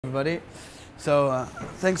Everybody. So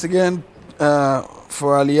thanks again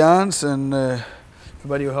for Allianz and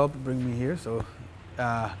everybody who helped bring me here. So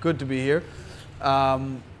good to be here.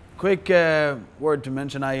 Quick word to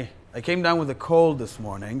mention, I came down with a cold this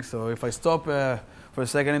morning, so if I stop for a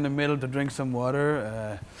second in the middle to drink some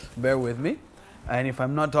water, bear with me. And if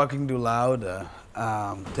I'm not talking too loud,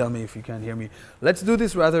 tell me if you can't hear me. Let's do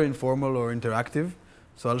this rather informal or interactive.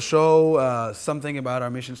 So I'll show something about our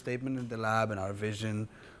mission statement in the lab and our vision,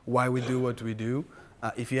 why we do what we do.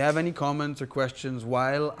 If you have any comments or questions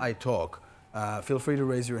while I talk, feel free to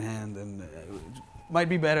raise your hand, and it might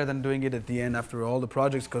be better than doing it at the end after all the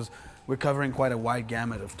projects, because we're covering quite a wide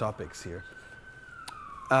gamut of topics here.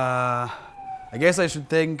 I guess I should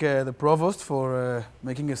thank the provost for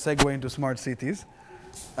making a segue into smart cities,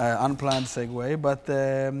 unplanned segue, but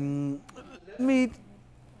let me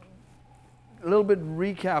a little bit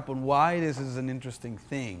recap on why this is an interesting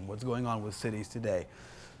thing, what's going on with cities today.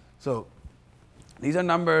 So these are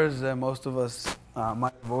numbers most of us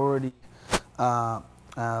might have already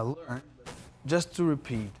learned. Just to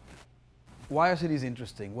repeat, why are cities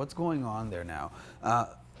interesting? What's going on there now?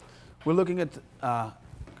 We're looking at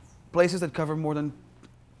places that cover more than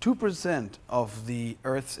 2% of the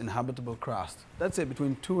Earth's inhabitable crust. That's it,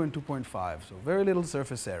 between 2 and 2.5, so very little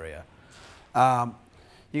surface area.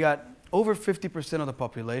 You got over 50% of the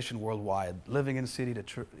population worldwide living in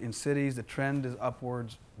cities. The trend is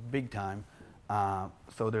upwards big time.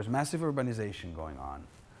 So there's massive urbanization going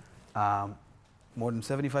on. More than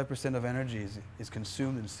 75% of energy is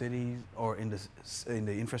consumed in cities or in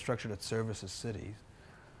the infrastructure that services cities.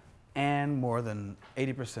 And more than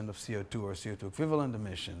 80% of CO2 or CO2 equivalent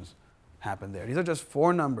emissions happen there. These are just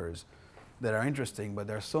 4 numbers that are interesting, but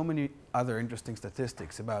there are so many other interesting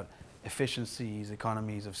statistics about efficiencies,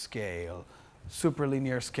 economies of scale,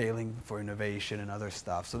 superlinear scaling for innovation and other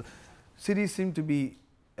stuff. So cities seem to be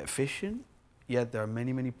efficient, yet there are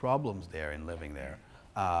many, many problems there in living there.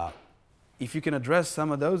 If you can address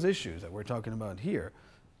some of those issues that we're talking about here,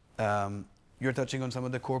 you're touching on some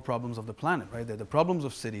of the core problems of the planet, right? The problems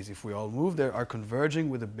of cities, if we all move there, are converging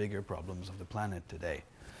with the bigger problems of the planet today.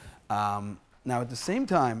 Now, at the same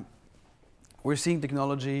time, we're seeing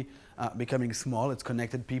technology becoming small. It's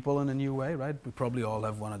connected people in a new way, right? We probably all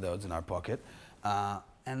have one of those in our pocket.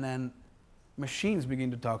 And then machines begin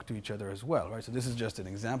to talk to each other as well, right? So this is just an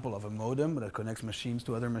example of a modem that connects machines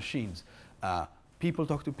to other machines. People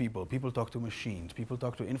talk to people talk to machines, people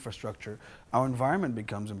talk to infrastructure. Our environment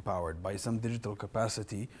becomes empowered by some digital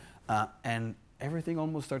capacity, and everything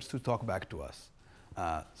almost starts to talk back to us.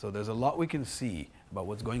 So there's a lot we can see about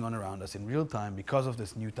what's going on around us in real time because of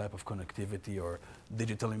this new type of connectivity or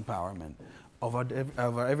digital empowerment of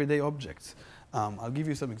our everyday objects. I'll give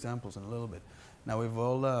you some examples in a little bit. Now, we've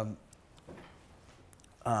all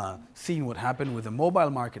seen what happened with the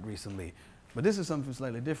mobile market recently, but this is something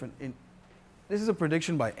slightly different. This is a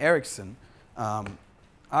prediction by Ericsson.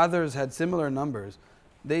 Others had similar numbers.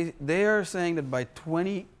 They are saying that by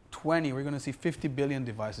 2020, we're going to see 50 billion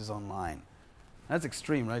devices online. That's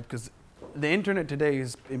extreme, right? Because the internet today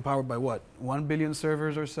is empowered by what? 1 billion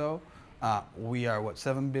servers or so. We are, what,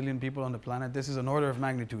 7 billion people on the planet? This is an order of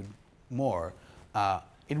magnitude more.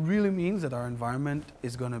 It really means that our environment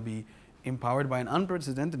is going to be empowered by an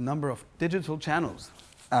unprecedented number of digital channels.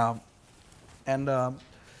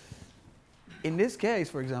 In this case,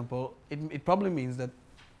 for example, it probably means that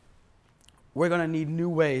we're going to need new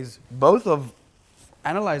ways, both of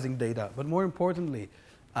analyzing data, but more importantly,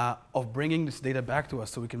 of bringing this data back to us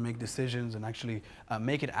so we can make decisions and actually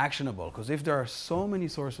make it actionable. Because if there are so many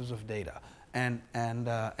sources of data and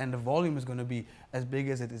the volume is going to be as big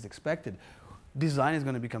as it is expected, design is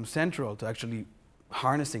going to become central to actually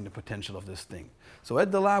harnessing the potential of this thing. So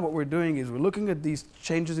at the lab, what we're doing is we're looking at these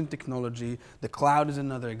changes in technology. The cloud is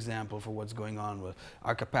another example for what's going on. With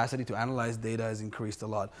our capacity to analyze data has increased a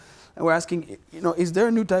lot. And we're asking, is there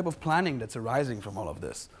a new type of planning that's arising from all of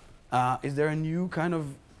this? Is there a new kind of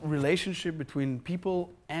relationship between people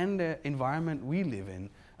and the environment we live in,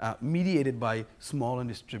 mediated by small and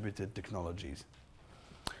distributed technologies?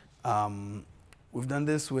 We've done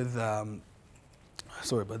this with,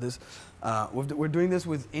 sorry about this, we're doing this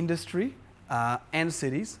with industry and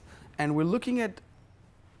cities, and we're looking at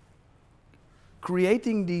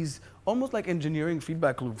creating these almost like engineering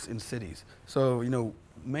feedback loops in cities. So,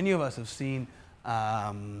 many of us have seen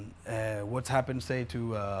what's happened, say,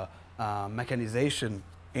 to mechanization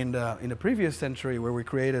in the previous century, where we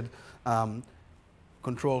created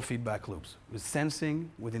control feedback loops with sensing,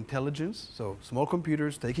 with intelligence, so small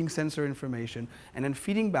computers taking sensor information and then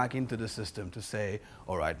feeding back into the system to say,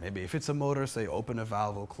 all right, maybe if it's a motor, say open a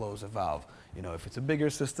valve or close a valve. You know, if it's a bigger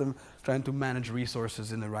system, trying to manage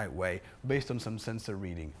resources in the right way based on some sensor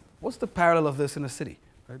reading. What's the parallel of this in a city?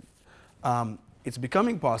 Right? It's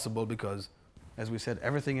becoming possible because, as we said,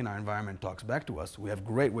 everything in our environment talks back to us. We have a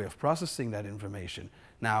great way of processing that information.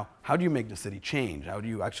 Now, how do you make the city change? How do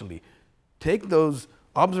you actually take those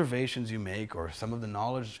observations you make or some of the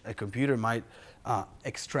knowledge a computer might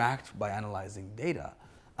extract by analyzing data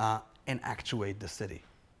and actuate the city?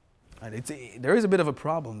 Right? There is a bit of a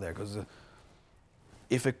problem there because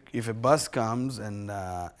if a bus comes and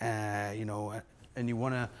you know, and you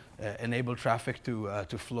want to enable traffic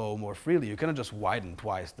to flow more freely, you cannot just widen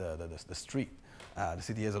twice the street. The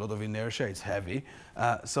city has a lot of inertia, it's heavy.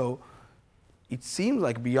 So it seems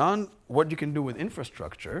like beyond what you can do with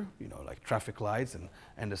infrastructure, you know, like traffic lights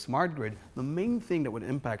and the smart grid, the main thing that would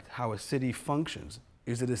impact how a city functions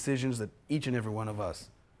is the decisions that each and every one of us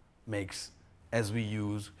makes as we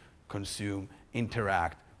use, consume,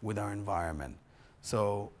 interact with our environment.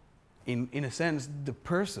 So in a sense, the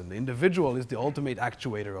person, the individual is the ultimate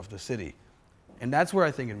actuator of the city. And that's where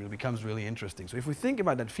I think it really becomes really interesting. So if we think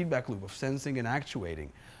about that feedback loop of sensing and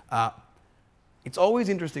actuating, it's always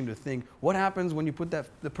interesting to think what happens when you put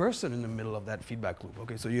the person in the middle of that feedback loop.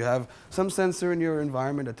 Okay, so you have some sensor in your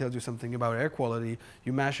environment that tells you something about air quality,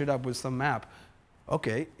 you mash it up with some map.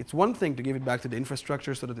 Okay, it's one thing to give it back to the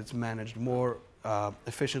infrastructure so that it's managed more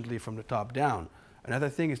efficiently from the top down. Another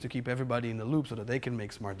thing is to keep everybody in the loop so that they can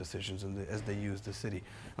make smart decisions as they use the city.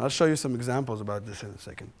 And I'll show you some examples about this in a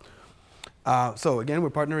second. So again,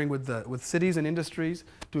 we're partnering with cities and industries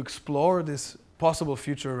to explore this possible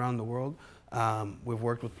future around the world. We've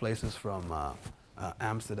worked with places from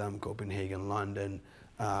Amsterdam, Copenhagen, London,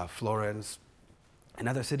 Florence, and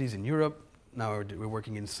other cities in Europe. Now we're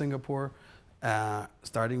working in Singapore,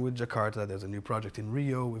 starting with Jakarta. There's a new project in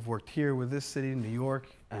Rio. We've worked here with this city, New York,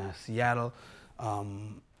 Seattle.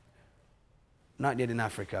 Not yet in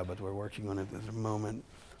Africa, but we're working on it at the moment.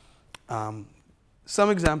 Some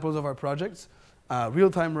examples of our projects.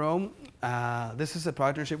 Real-time Rome. This is a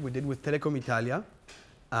partnership we did with Telecom Italia.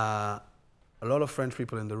 A lot of French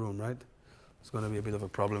people in the room, right? It's going to be a bit of a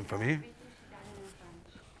problem for me.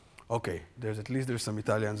 Okay, at least there's some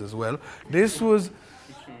Italians as well. This was...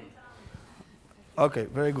 Okay,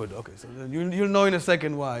 very good. Okay, so you'll know in a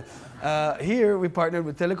second why. Here we partnered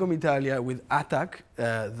with Telecom Italia, with ATAC,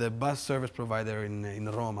 the bus service provider in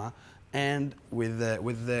Roma, and with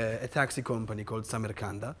a taxi company called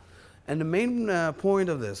Samercanda. And the main point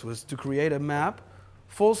of this was to create a map,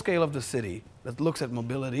 full scale of the city, that looks at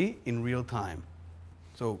mobility in real time.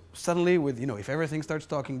 So suddenly, if everything starts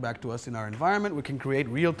talking back to us in our environment, we can create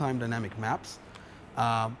real-time dynamic maps.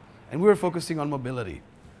 And we were focusing on mobility.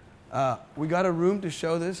 We got a room to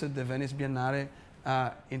show this at the Venice Biennale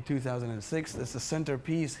in 2006. That's the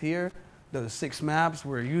centerpiece here. Those 6 maps.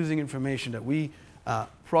 We're using information that we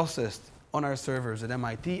processed on our servers at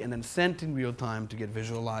MIT and then sent in real time to get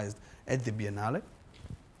visualized at the Biennale.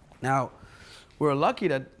 Now, we're lucky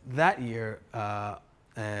that year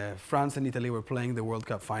France and Italy were playing the World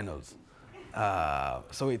Cup finals.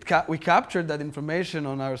 So we captured that information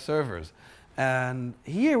on our servers. And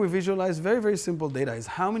here we visualize very, very simple data, is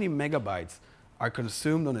how many megabytes are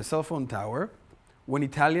consumed on a cell phone tower when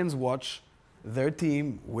Italians watch their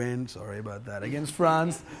team win, sorry about that, against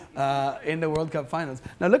France in the World Cup finals.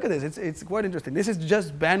 Now look at this, it's quite interesting. This is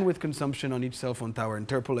just bandwidth consumption on each cell phone tower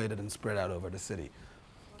interpolated and spread out over the city.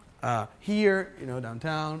 Here,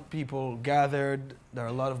 downtown, people gathered. There are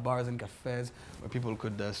a lot of bars and cafes where people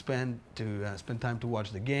could spend time to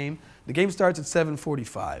watch the game. The game starts at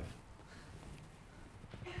 7:45.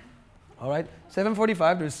 All right,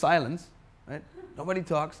 7:45. There's silence. Right, nobody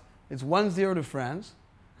talks. It's 1-0 to France,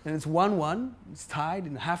 and it's 1-1. It's tied.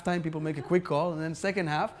 In halftime, people make a quick call, and then second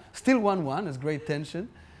half, still 1-1. There's great tension.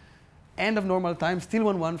 End of normal time, still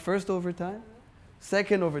 1-1. First overtime,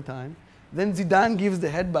 second overtime. Then Zidane gives the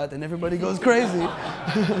headbutt and everybody goes crazy.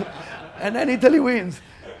 And then Italy wins.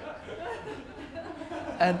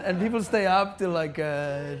 And people stay up till like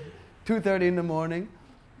 2:30 in the morning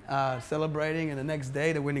celebrating. And the next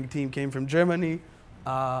day the winning team came from Germany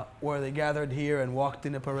where they gathered here and walked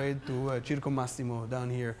in a parade to Circo Massimo down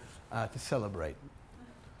here to celebrate.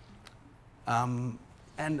 And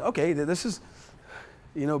okay, this is,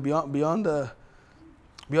 beyond the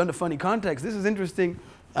funny context, this is interesting.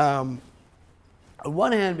 On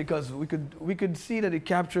one hand, because we could see that it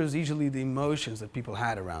captures easily the emotions that people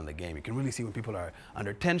had around the game. You can really see when people are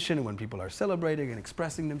under tension and when people are celebrating and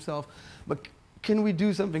expressing themselves. But can we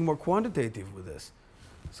do something more quantitative with this?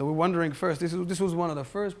 So we're wondering first, this was one of the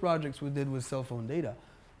first projects we did with cell phone data.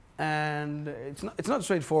 And it's not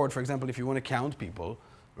straightforward, for example, if you want to count people,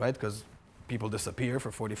 right? Because people disappear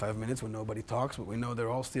for 45 minutes when nobody talks, but we know they're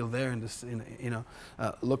all still there in this,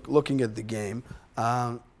 looking at the game.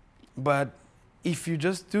 But if you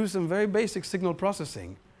just do some very basic signal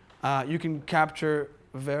processing, you can capture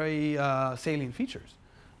very salient features.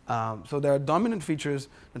 So there are dominant features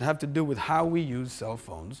that have to do with how we use cell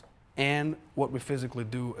phones and what we physically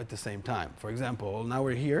do at the same time. For example, now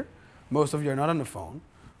we're here. Most of you are not on the phone.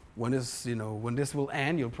 When this will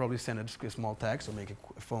end, you'll probably send a small text or make a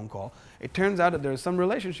phone call. It turns out that there is some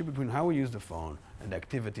relationship between how we use the phone and the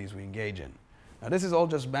activities we engage in. Now, this is all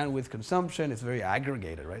just bandwidth consumption. It's very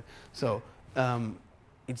aggregated, right? So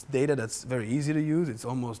it's data that's very easy to use. It's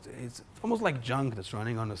almost like junk that's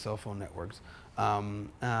running on the cell phone networks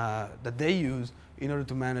that they use in order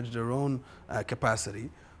to manage their own capacity.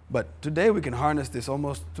 But today we can harness this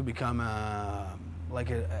almost to become like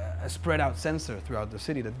a spread out sensor throughout the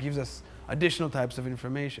city that gives us additional types of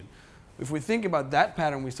information. If we think about that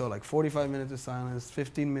pattern, we saw like 45 minutes of silence,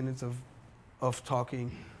 15 minutes of talking,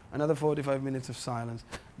 another 45 minutes of silence.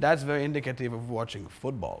 That's very indicative of watching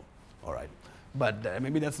football, all right. But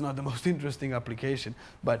maybe that's not the most interesting application.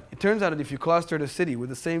 But it turns out that if you cluster the city with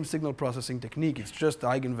the same signal processing technique, it's just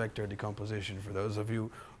eigenvector decomposition for those of you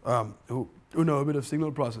who know a bit of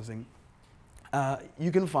signal processing.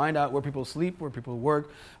 You can find out where people sleep, where people work,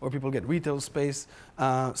 where people get retail space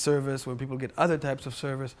service, where people get other types of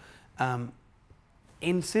service.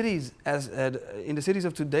 In cities, in the cities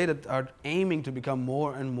of today that are aiming to become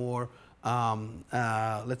more and more,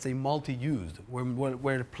 let's say, multi-used,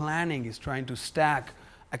 where the planning is trying to stack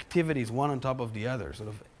activities one on top of the other, sort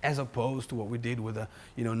of as opposed to what we did with the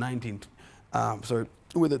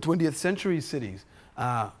with the 20th century cities.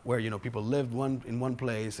 Where people lived in one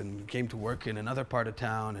place and came to work in another part of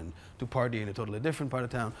town and to party in a totally different part of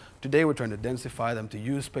town. Today we're trying to densify them to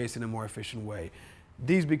use space in a more efficient way.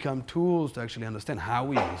 These become tools to actually understand how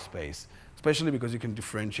we use space, especially because you can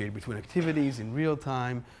differentiate between activities in real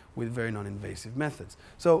time with very non-invasive methods.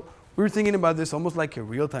 So we're thinking about this almost like a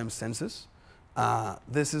real-time census.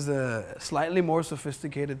 This is a slightly more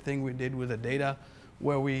sophisticated thing we did with the data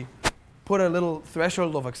where we put a little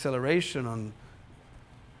threshold of acceleration on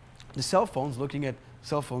the cell phones, looking at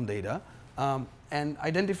cell phone data, and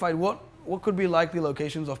identified what could be likely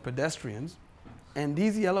locations of pedestrians. And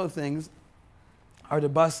these yellow things are the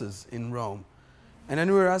buses in Rome. And then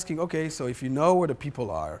we were asking, okay, so if you know where the people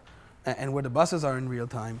are and where the buses are in real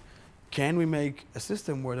time, can we make a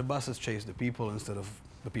system where the buses chase the people instead of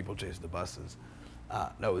the people chase the buses?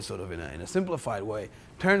 That was sort of in a simplified way.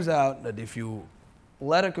 Turns out that if you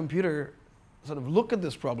let a computer sort of look at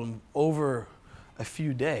this problem over a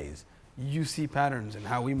few days, you see patterns in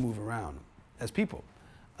how we move around as people,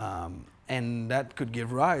 and that could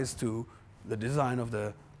give rise to the design of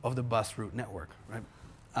the bus route network, right?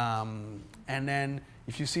 And then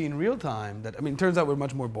if you see in real time that, it turns out we're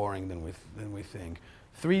much more boring than we think.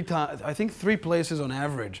 I think 3 places on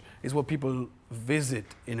average is what people visit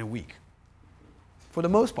in a week, for the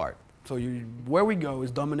most part. So where we go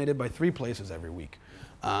is dominated by 3 places every week.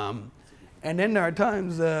 And then there are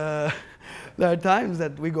times that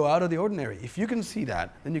we go out of the ordinary. If you can see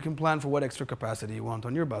that, then you can plan for what extra capacity you want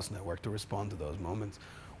on your bus network to respond to those moments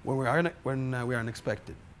when we are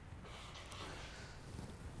unexpected.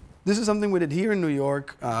 This is something we did here in New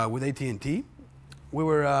York with AT&T. We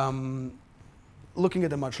were looking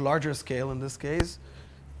at a much larger scale in this case.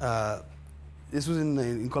 This was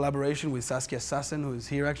in collaboration with Saskia Sassen, who is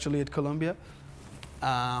here actually at Columbia.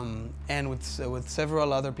 And with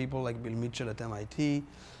several other people like Bill Mitchell at MIT.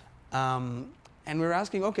 And we're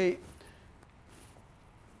asking, okay,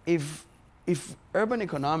 if urban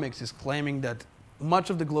economics is claiming that much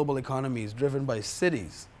of the global economy is driven by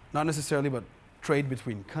cities, not necessarily but trade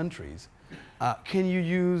between countries, can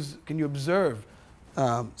you observe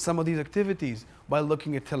some of these activities by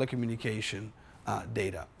looking at telecommunication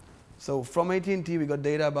data? So from AT&T we got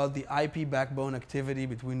data about the IP backbone activity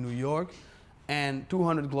between New York and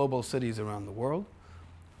 200 global cities around the world.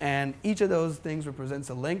 And each of those things represents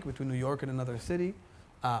a link between New York and another city.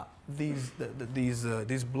 These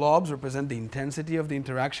blobs represent the intensity of the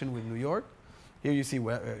interaction with New York. Here you see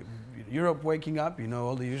Europe waking up,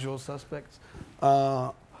 all the usual suspects.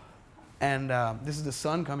 And this is the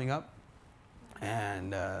sun coming up.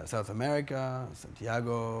 And South America,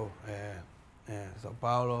 Santiago, Sao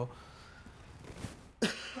Paulo,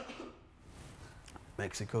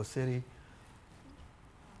 Mexico City.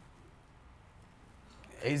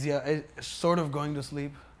 Asia is sort of going to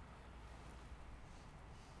sleep.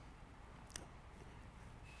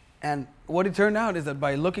 And what it turned out is that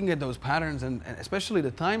by looking at those patterns, and especially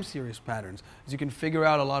the time series patterns, is you can figure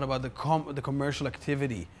out a lot about the commercial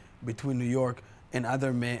activity between New York and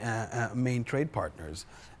other main trade partners.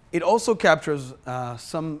 It also captures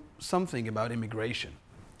something about immigration.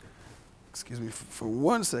 Excuse me for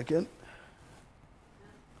 1 second.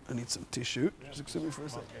 I need some tissue. Just excuse me for a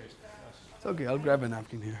second. It's okay, I'll grab a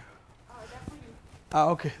napkin here. Ah,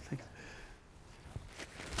 okay, thanks.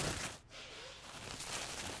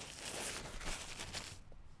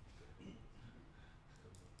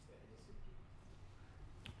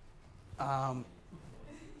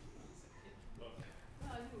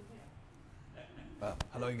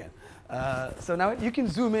 Hello again. So now you can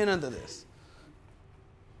zoom in onto this.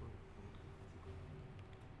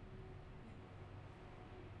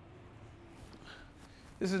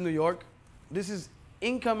 This is New York. This is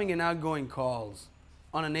incoming and outgoing calls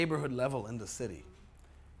on a neighborhood level in the city.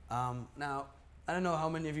 Now, I don't know how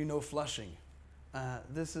many of you know Flushing.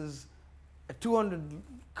 This is a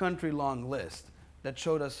 200-country-long list that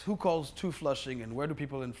showed us who calls to Flushing and where do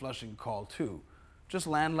people in Flushing call to. Just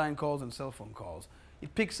landline calls and cell phone calls.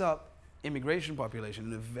 It picks up immigration population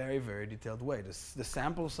in a very, very detailed way. The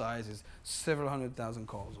sample size is several 100,000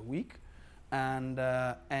 calls a week. And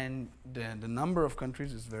the number of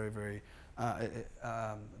countries is very, very,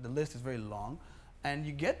 the list is very long. And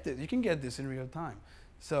you can get this in real time.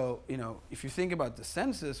 So, you know, if you think about the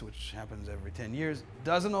census, which happens every 10 years,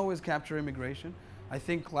 doesn't always capture immigration. I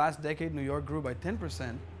think last decade New York grew by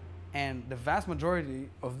 10%, and the vast majority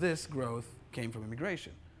of this growth came from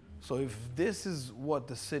immigration. So if this is what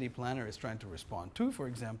the city planner is trying to respond to, for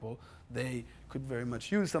example, they could very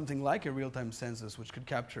much use something like a real-time census, which could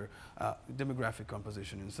capture demographic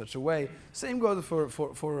composition in such a way. Same goes for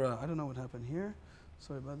I don't know what happened here.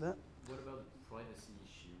 Sorry about that. What about the privacy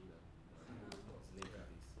issue that linked to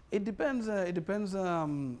this? It depends.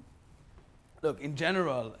 Look, in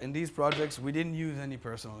general, in these projects, we didn't use any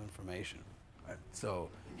personal information. Right? So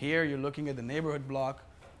here you're looking at the neighborhood block.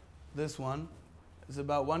 This one is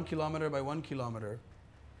about 1 kilometer by 1 kilometer,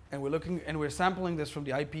 and we're sampling this from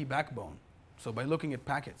the IP backbone. So by looking at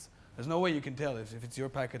packets, there's no way you can tell if it's your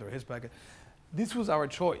packet or his packet. This was our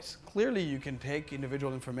choice. Clearly, you can take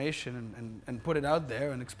individual information and put it out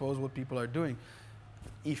there and expose what people are doing.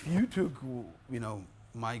 If you took, you know,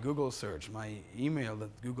 my Google search, my email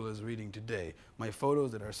that Google is reading today, my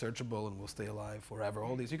photos that are searchable and will stay alive forever,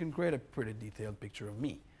 all these, you can create a pretty detailed picture of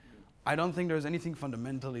me. I don't think there's anything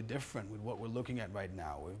fundamentally different with what we're looking at right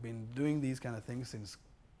now. We've been doing these kind of things since,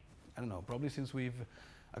 I don't know, probably since we've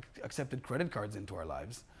accepted credit cards into our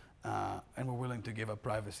lives, and we're willing to give up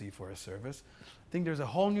privacy for a service. I think there's a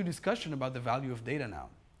whole new discussion about the value of data now.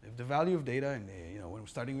 If the value of data, and you know, when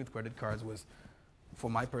starting with credit cards was, for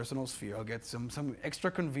my personal sphere, I'll get some extra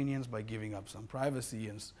convenience by giving up some privacy,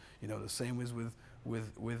 and you know, the same is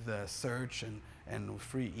with search and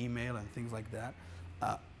free email and things like that.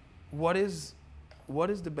 What is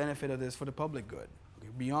the benefit of this for the public good? Okay,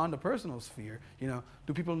 beyond the personal sphere, you know,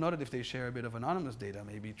 do people know that if they share a bit of anonymous data,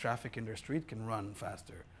 maybe traffic in their street can run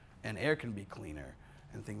faster, and air can be cleaner,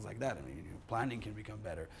 and things like that? I mean, you know, planning can become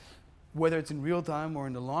better. Whether it's in real time or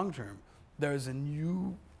in the long term, there is a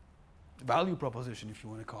new value proposition, if you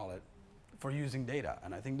want to call it, for using data.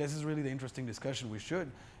 And I think this is really the interesting discussion we should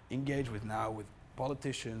engage with now, with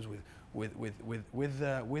politicians, with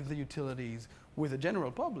the utilities, with the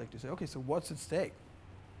general public, to say, okay, so what's at stake?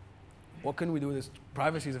 What can we do with this?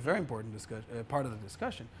 Privacy is a very important part of the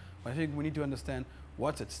discussion, but I think we need to understand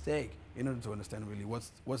what's at stake in order to understand really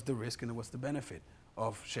what's the risk and what's the benefit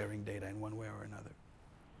of sharing data in one way or another.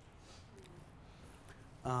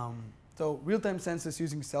 So real-time census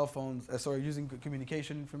using cell phones, using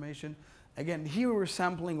communication information. Again, here we're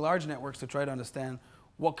sampling large networks to try to understand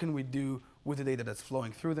what can we do with the data that's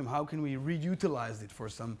flowing through them, how can we reutilize it for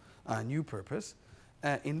some new purpose.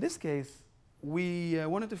 In this case, we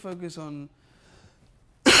wanted to focus on,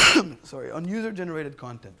 on user-generated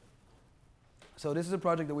content. So this is a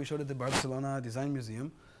project that we showed at the Barcelona Design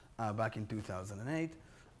Museum back in 2008.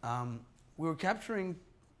 We were capturing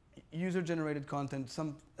user-generated content,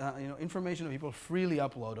 some information that people freely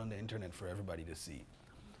upload on the internet for everybody to see.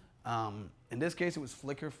 In this case, it was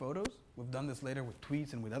Flickr photos. We've done this later with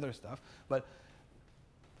tweets and with other stuff. But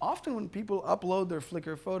often when people upload their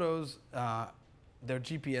Flickr photos, they're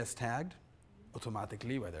GPS tagged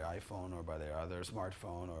automatically by their iPhone or by their other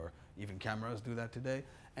smartphone, or even cameras do that today.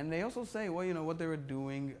 And they also say, well, you know, what they were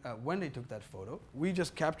doing when they took that photo. We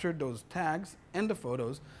just captured those tags and the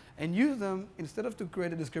photos and used them, instead of to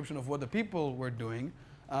create a description of what the people were doing,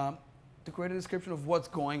 to create a description of what's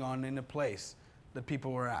going on in the place that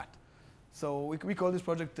people were at. So we call this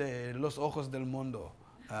project Los Ojos del Mundo.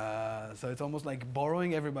 So it's almost like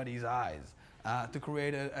borrowing everybody's eyes to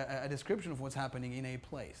create a description of what's happening in a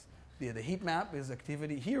place. The heat map is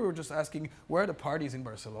activity. Here we're just asking where are the parties in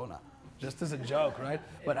Barcelona, just as a joke, right?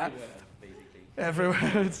 But Basically.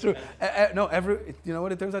 everywhere, it's true. No, you know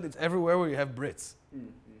what it turns out? It's everywhere where you have Brits.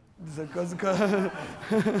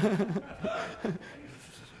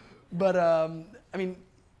 But I mean,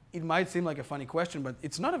 it might seem like a funny question, but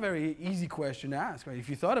it's not a very easy question to ask, right? If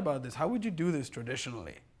you thought about this, how would you do this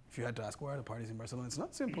traditionally? If you had to ask where are the parties in Barcelona, it's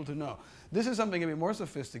not simple to know. This is something a bit more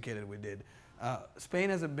sophisticated we did. Spain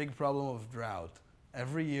has a big problem of drought.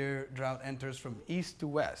 Every year, drought enters from east to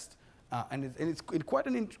west, and it's quite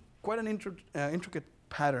an intricate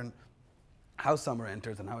pattern how summer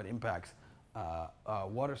enters and how it impacts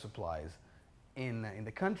water supplies in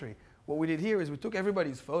the country. What we did here is we took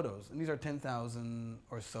everybody's photos, and these are 10,000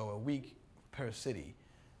 or so a week per city.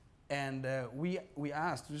 And we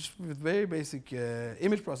asked, just with very basic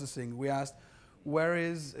image processing, we asked,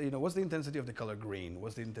 what's the intensity of the color green?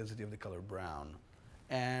 What's the intensity of the color brown?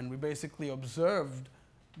 And we basically observed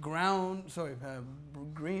green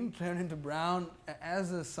turn into brown as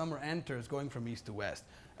the summer enters, going from east to west,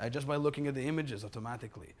 just by looking at the images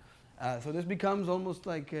automatically. So this becomes almost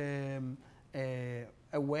like a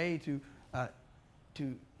way to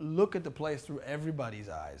look at the place through everybody's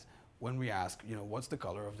eyes when we ask, what's the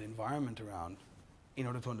color of the environment around, in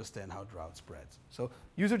order to understand how drought spreads. So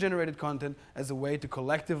user-generated content as a way to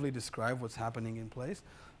collectively describe what's happening in place.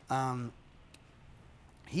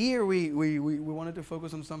 Here we wanted to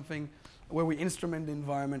focus on something where we instrument the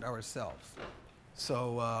environment ourselves.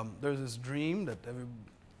 So there's this dream that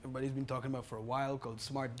everybody's been talking about for a while called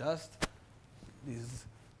smart dust. These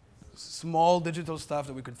small digital stuff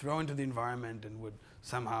that we could throw into the environment and would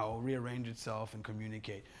somehow rearrange itself and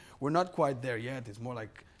communicate. We're not quite there yet. It's more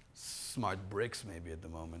like smart bricks maybe at the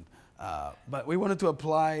moment. But we wanted to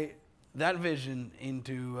apply that vision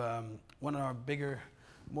into one of our bigger,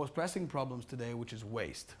 most pressing problems today, which is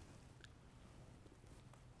waste.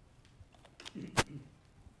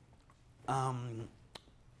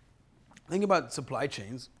 Think about supply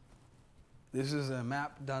chains. This is a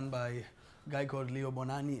map done by a guy called Leo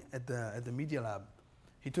Bonanni at the Media Lab.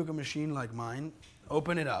 He took a machine like mine,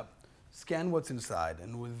 opened it up, scanned what's inside,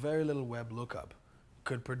 and with very little web lookup,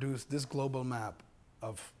 could produce this global map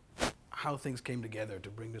of how things came together to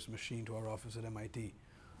bring this machine to our office at MIT.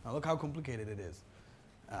 Now look how complicated it is.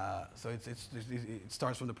 So it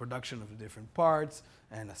starts from the production of the different parts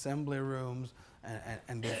and assembly rooms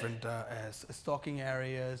and different stocking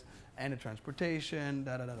areas and the transportation,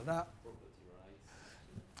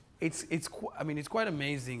 It's quite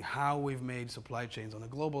amazing how we've made supply chains on a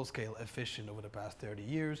global scale efficient over the past 30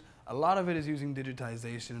 years. A lot of it is using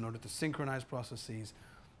digitization in order to synchronize processes.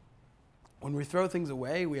 When we throw things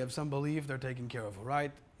away, we have some belief they're taken care of,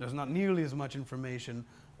 right? There's not nearly as much information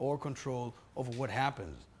or control over what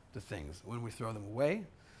happens to things when we throw them away.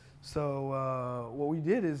 So what we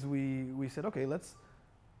did is we said, okay, let's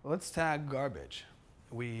tag garbage.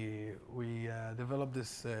 We developed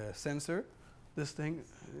this sensor. This thing,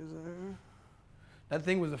 that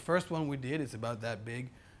thing was the first one we did. It's about that big.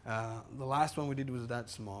 The last one we did was that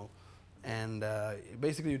small. And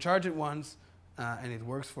basically you charge it once and it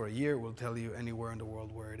works for a year. It will tell you anywhere in the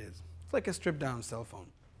world where it is. It's like a stripped down cell phone.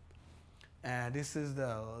 This is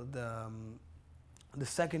the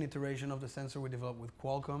second iteration of the sensor we developed with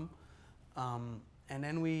Qualcomm. And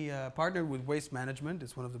then we partnered with Waste Management.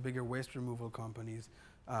 It's one of the bigger waste removal companies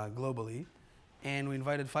globally. And we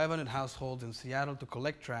invited 500 households in Seattle to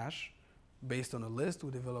collect trash based on a list we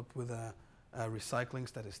developed with a recycling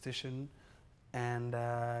statistician, and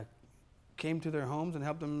came to their homes and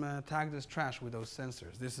helped them tag this trash with those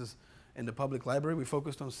sensors. This is in the public library. We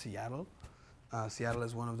focused on Seattle. Seattle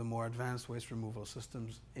is one of the more advanced waste removal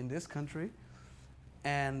systems in this country.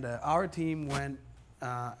 And our team went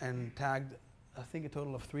and tagged, I think, a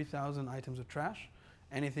total of 3,000 items of trash,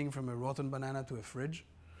 anything from a rotten banana to a fridge.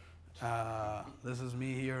 This is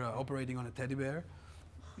me here operating on a teddy bear,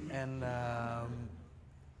 and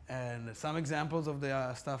some examples of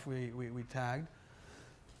the stuff we tagged.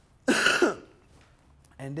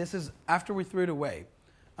 And this is after we threw it away.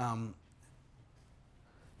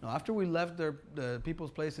 After we left the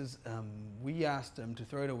people's places, we asked them to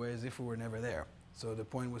throw it away as if we were never there. So the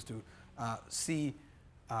point was to see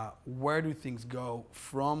where do things go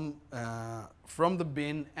from the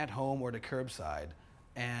bin at home or the curbside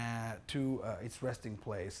to its resting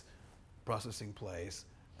place, processing place,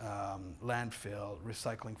 landfill,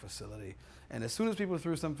 recycling facility. And as soon as people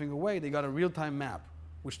threw something away, they got a real-time map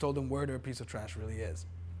which told them where their piece of trash really is.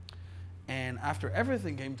 And after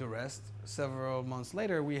everything came to rest, several months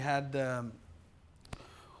later, we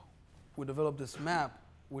developed this map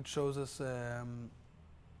which shows us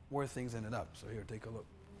where things ended up. So here, take a look.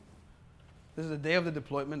 This is the day of the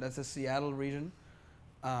deployment. That's the Seattle region.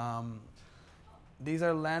 These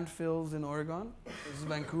are landfills in Oregon. This is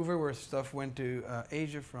Vancouver, where stuff went to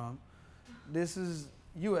Asia from. This is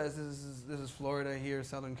U.S. This is Florida here,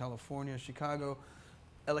 Southern California, Chicago.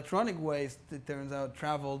 Electronic waste, it turns out,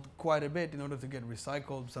 traveled quite a bit in order to get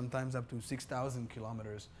recycled, sometimes up to 6,000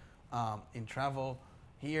 kilometers in travel.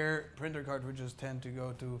 Here, printer cartridges tend to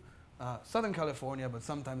go to Southern California, but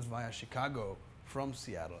sometimes via Chicago from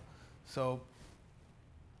Seattle. So,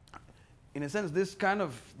 in a sense, this kind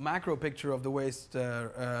of macro picture of the waste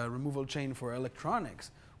removal chain for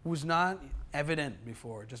electronics was not evident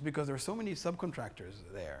before, just because there are so many subcontractors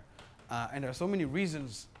there, and there are so many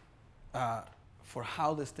reasons for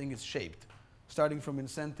how this thing is shaped, starting from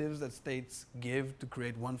incentives that states give to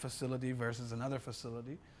create one facility versus another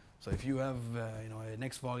facility. So if you have a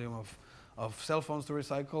next volume of cell phones to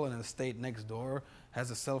recycle, and a state next door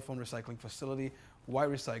has a cell phone recycling facility, why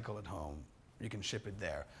recycle at home? You can ship it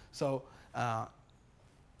there. So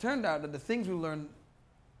turned out that the things we learned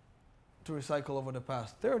to recycle over the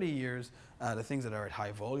past 30 years, the things that are at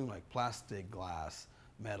high volume, like plastic, glass,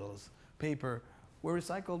 metals, paper, were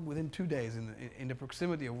recycled within 2 days in the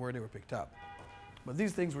proximity of where they were picked up. But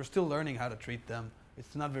these things, we're still learning how to treat them.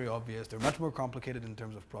 It's not very obvious. They're much more complicated in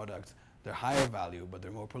terms of products. They're higher value, but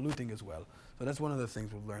they're more polluting as well. So that's one of the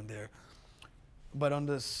things we've learned there. But on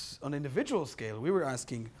an individual scale, we were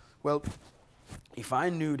asking, well, if I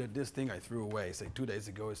knew that this thing I threw away, say 2 days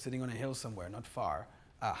ago, is sitting on a hill somewhere, not far,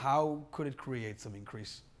 how could it create some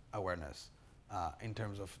increased awareness in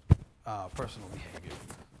terms of personal behavior?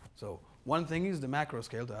 So one thing is the macro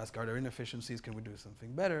scale, to ask, are there inefficiencies, can we do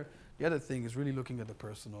something better? The other thing is really looking at the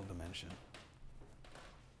personal dimension.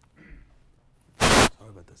 Sorry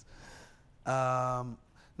about this.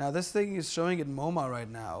 Now this thing is showing at MoMA right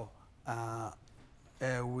now.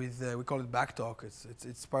 We call it Backtalk.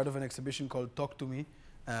 It's part of an exhibition called Talk to Me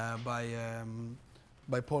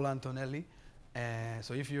by Paul Antonelli.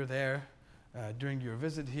 So if you're there during your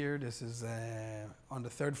visit here, this is on the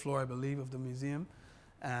 3rd floor, I believe, of the museum.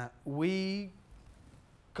 We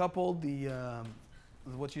coupled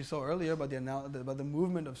what you saw earlier about the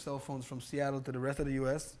movement of cell phones from Seattle to the rest of the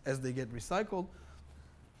U.S. as they get recycled,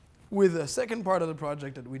 with a second part of the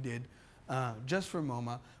project that we did just for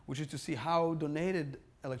MoMA, which is to see how donated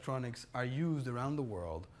electronics are used around the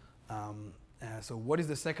world. So what is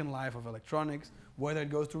the second life of electronics, whether it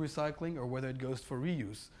goes to recycling or whether it goes for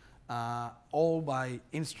reuse, all by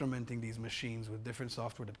instrumenting these machines with different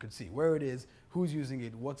software that could see where it is, who's using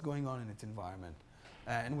it, what's going on in its environment.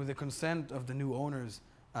 And with the consent of the new owners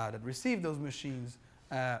that received those machines,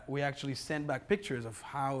 we actually sent back pictures of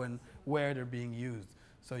how and where they're being used.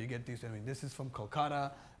 So you get these, this is from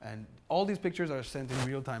Kolkata, and all these pictures are sent in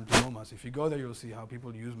real time to MoMA. So if you go there, you'll see how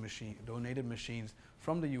people use donated machines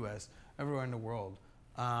from the US, everywhere in the world.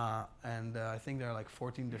 And I think there are like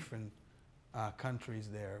 14 different countries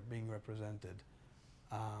there being represented,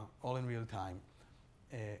 all in real time.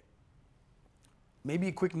 Maybe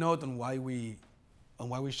a quick note on why we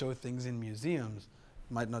show things in museums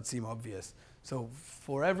might not seem obvious. So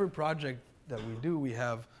for every project that we do, we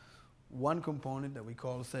have one component that we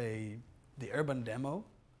call, say, the urban demo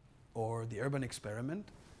or the urban experiment.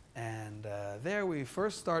 And there we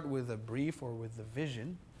first start with a brief or with the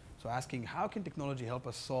vision. So asking, how can technology help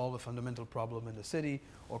us solve a fundamental problem in the city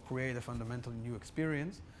or create a fundamental new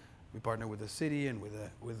experience? We partner with the city and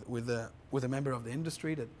with a member of the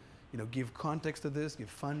industry that give context to this, give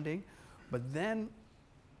funding. But then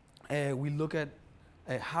we look at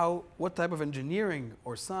what type of engineering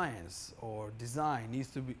or science or design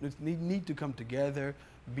need to come together,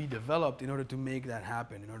 be developed in order to make that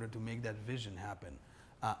happen, in order to make that vision happen.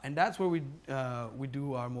 And that's where we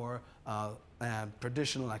do our more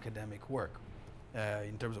traditional academic work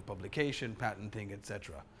in terms of publication, patenting,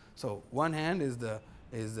 etc. So one hand is the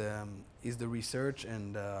research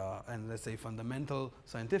and let's say fundamental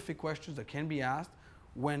scientific questions that can be asked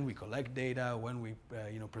when we collect data, when we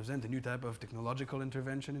present a new type of technological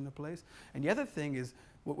intervention in a place. And the other thing is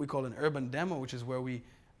what we call an urban demo, which is where we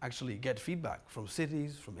actually get feedback from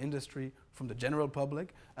cities, from industry, from the general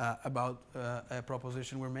public about a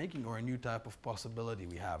proposition we're making or a new type of possibility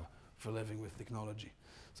we have for living with technology.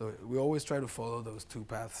 So we always try to follow those two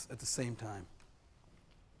paths at the same time.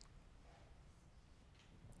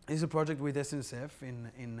 This is a project with SNCF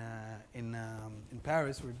in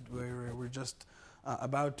Paris. We're just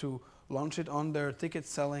about to launch it on their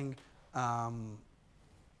ticket-selling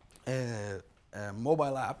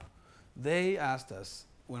mobile app. They asked us,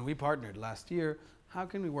 when we partnered last year, how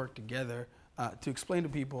can we work together to explain to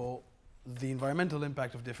people the environmental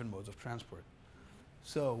impact of different modes of transport?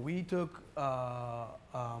 So we took all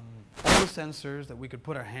the sensors that we could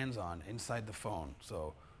put our hands on inside the phone.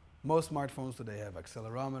 So most smartphones today have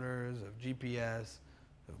accelerometers, have GPS,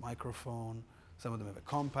 have a microphone. Some of them have a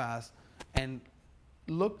compass, and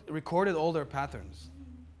recorded all their patterns.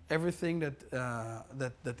 Everything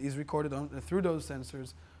that is recorded through those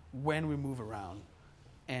sensors when we move around.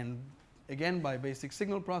 And again, by basic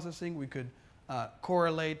signal processing, we could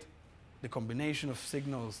correlate the combination of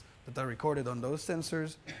signals that are recorded on those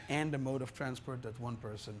sensors and the mode of transport that one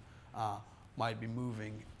person might be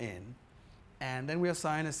moving in. And then we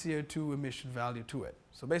assign a CO2 emission value to it.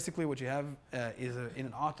 So basically what you have is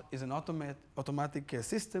an automatic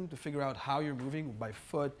system to figure out how you're moving by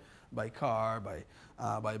foot, by car,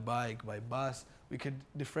 by bike, by bus. We could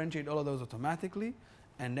differentiate all of those automatically,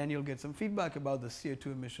 and then you'll get some feedback about the CO2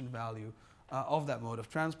 emission value of that mode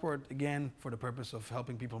of transport, again, for the purpose of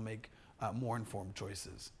helping people make more informed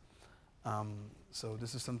choices. So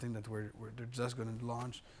this is something that we're just going to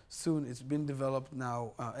launch soon. It's been developed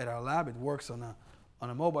now at our lab. It works on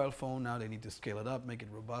a mobile phone. Now they need to scale it up, make it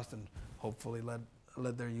robust, and hopefully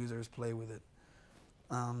let their users play with it.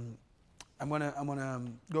 I'm gonna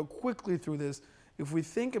go quickly through this. If we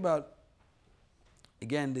think about,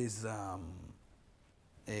 again, this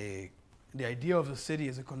the idea of the city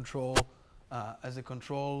as a control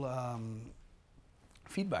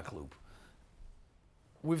feedback loop.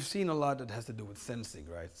 We've seen a lot that has to do with sensing,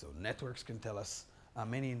 right? So networks can tell us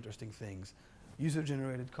many interesting things.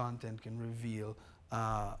 User-generated content can reveal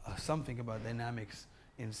something about dynamics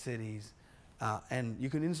in cities. And you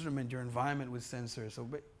can instrument your environment with sensors. So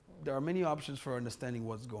there are many options for understanding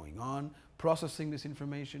what's going on, processing this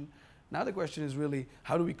information. Now the question is really,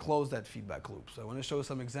 how do we close that feedback loop? So I want to show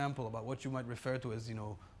some example about what you might refer to as,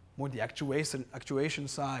 more the actuation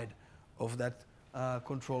side of that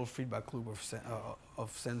control feedback loop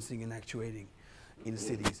of sensing and actuating in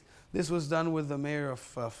cities. This was done with the mayor of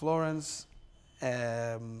Florence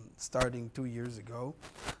starting 2 years ago.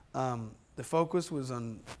 The focus was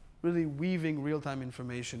on really weaving real-time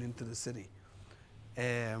information into the city.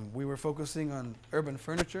 We were focusing on urban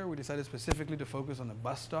furniture. We decided specifically to focus on a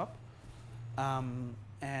bus stop.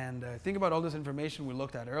 Think about all this information we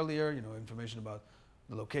looked at earlier, information about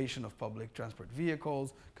the location of public transport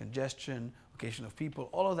vehicles, congestion, location of people.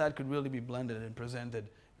 All of that could really be blended and presented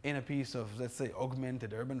in a piece of, let's say,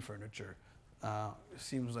 augmented urban furniture.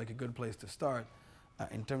 Seems like a good place to start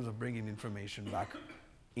in terms of bringing information back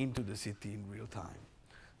into the city in real time.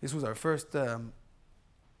 This was our first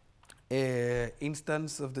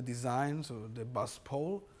instance of the design, so the bus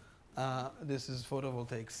pole. This is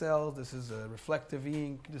photovoltaic cells. This is a reflective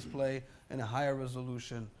e-ink display and a higher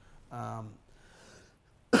resolution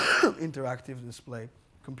interactive display.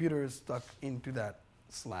 Computer is stuck into that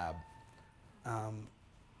slab. So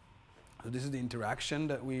this is the interaction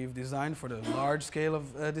that we've designed for the large scale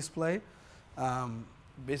of display.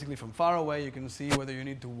 Basically from far away you can see whether you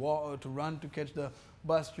need to walk, to run to catch the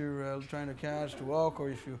bus you're trying to catch, to walk, or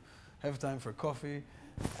if you have time for coffee.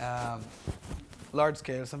 Large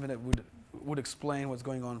scale, something that would explain what's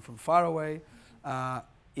going on from far away.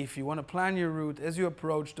 If you want to plan your route as you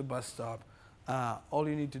approach the bus stop, all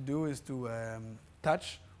you need to do is to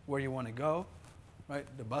touch where you want to go. Right?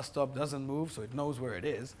 The bus stop doesn't move, so it knows where it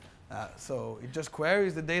is. So it just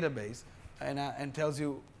queries the database and tells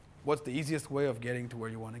you what's the easiest way of getting to where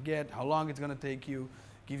you want to get, how long it's going to take you,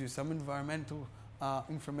 gives you some environmental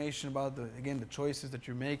information about the choices that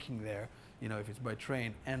you're making there. If it's by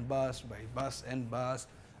train and bus, by bus and bus,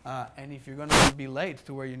 and if you're going to be late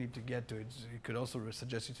to where you need to get to, it could also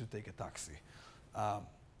suggest you to take a taxi.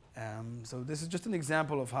 So this is just an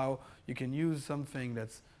example of how you can use something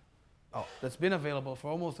that's been available for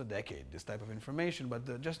almost a decade, this type of information,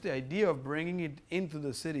 but just the idea of bringing it into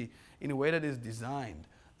the city in a way that is designed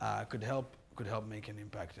could help make an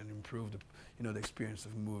impact and improve the experience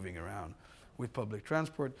of moving around with public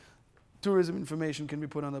transport. Tourism information can be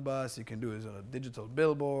put on the bus. You can do it on a digital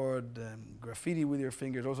billboard, graffiti with your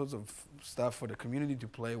fingers, all sorts of stuff for the community to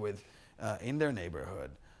play with in their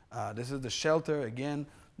neighborhood. This is the shelter. Again,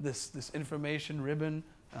 this information ribbon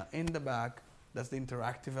in the back, that's the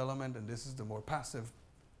interactive element, and this is the more passive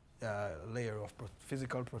layer of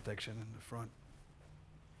physical protection in the front.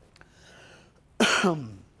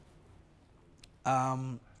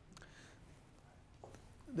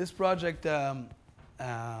 This project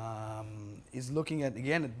is looking at,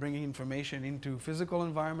 again, at bringing information into physical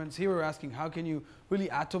environments. Here we're asking, how can you really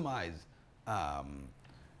atomize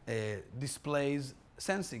displays,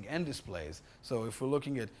 sensing and displays? So if we're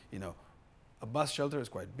looking at, a bus shelter is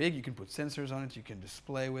quite big, you can put sensors on it, you can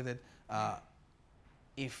display with it.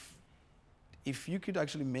 If you could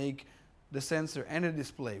actually make the sensor and the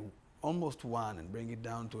display almost one and bring it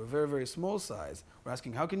down to a very, very small size, we're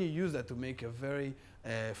asking how can you use that to make a very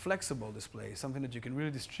flexible display, something that you can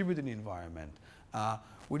really distribute in the environment.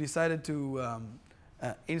 We decided to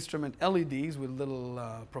instrument LEDs with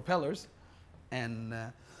little propellers and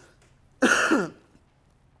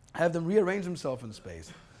have them rearrange themselves in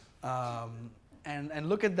space. And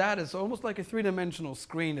look at that as almost like a three-dimensional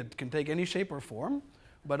screen that can take any shape or form,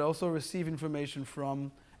 but also receive information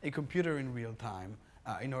from a computer in real time,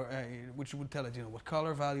 which would tell it, what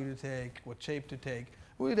color value to take, what shape to take.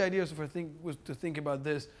 Well, the idea was to think about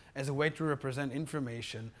this as a way to represent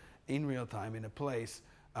information in real time in a place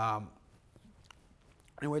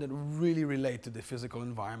in a way that really relate to the physical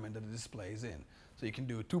environment that the display is in. So you can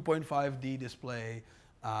do a 2.5D display.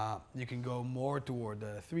 You can go more toward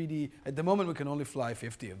 3D. At the moment, we can only fly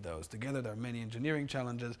 50 of those. Together, there are many engineering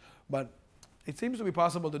challenges, but it seems to be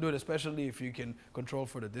possible to do it, especially if you can control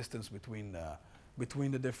for the distance between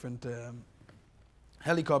the different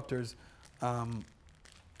helicopters. It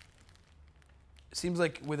seems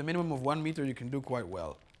like with a minimum of 1 meter, you can do quite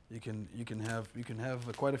well. You can have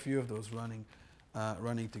quite a few of those running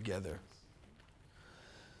together.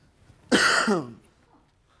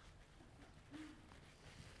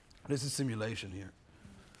 This is simulation here.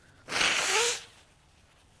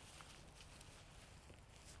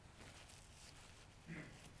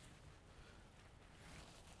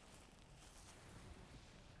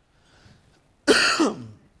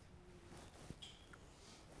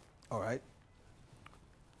 All right.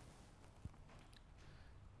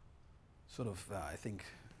 Sort of, I think,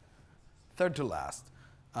 third to last.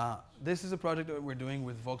 This is a project that we're doing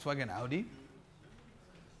with Volkswagen Audi.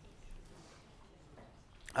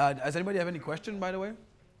 Does anybody have any question, by the way? I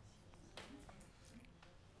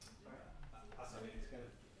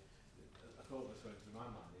thought that's going through my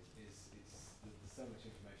mind is there's so much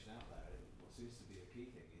information out there. What seems to be a key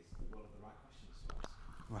thing is what are the right questions to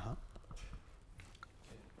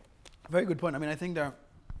ask. Very good point. I mean, I think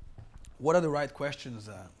what are the right questions?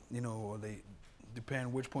 They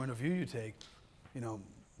depend which point of view you take.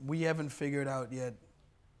 We haven't figured out yet,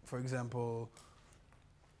 for example,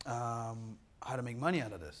 how to make money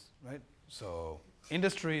out of this, right? So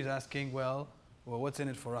industry is asking, well, what's in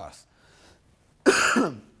it for us?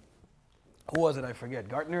 Who was it? I forget.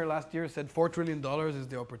 Gartner last year said $4 trillion is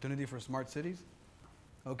the opportunity for smart cities.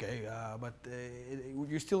 Okay, but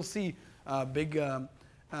you still see big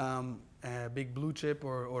blue chip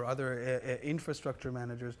or other infrastructure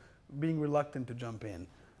managers being reluctant to jump in.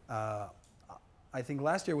 I think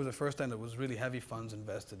last year was the first time there was really heavy funds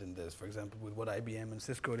invested in this. For example, with what IBM and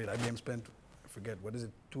Cisco did. IBM spent, I forget, what is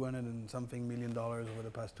it, $200 and something million over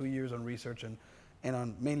the past 2 years on research and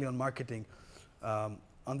mainly on marketing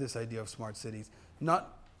on this idea of smart cities.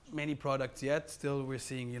 Not many products yet. Still, we're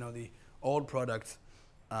seeing the old products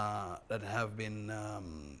that have been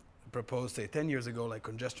proposed, say, 10 years ago, like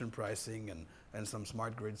congestion pricing and some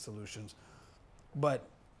smart grid solutions. But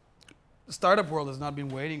the startup world has not been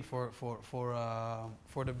waiting for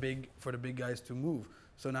the big guys to move.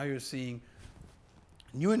 So now you're seeing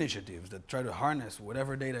new initiatives that try to harness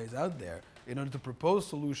whatever data is out there in order to propose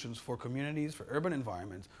solutions for communities, for urban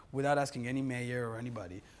environments, without asking any mayor or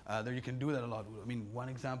anybody. There you can do that a lot. I mean, one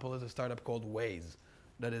example is a startup called Waze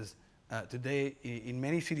that is today in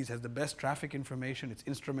many cities has the best traffic information. It's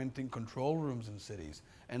instrumenting control rooms in cities.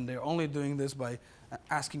 And they're only doing this by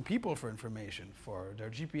asking people for information, for their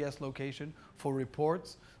GPS location, for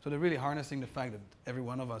reports. So they're really harnessing the fact that every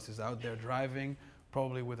one of us is out there driving,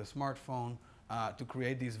 probably with a smartphone, to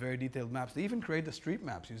create these very detailed maps. They even create the street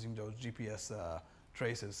maps using those GPS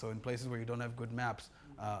traces. So in places where you don't have good maps,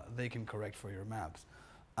 they can correct for your maps.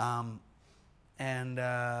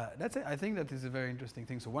 That's it. I think that is a very interesting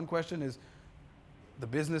thing. So one question is the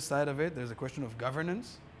business side of it. There's a question of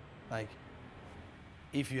governance. Like,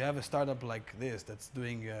 if you have a startup like this that's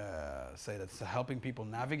doing, say, that's helping people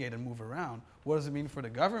navigate and move around, what does it mean for the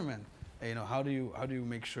government? How do you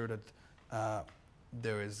make sure that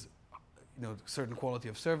there is, certain quality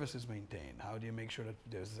of services maintained? How do you make sure that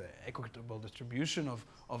there's an equitable distribution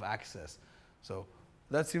of access? So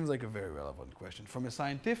that seems like a very relevant question. From a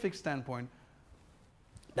scientific standpoint,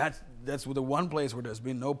 that's the one place where there's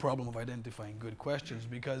been no problem of identifying good questions,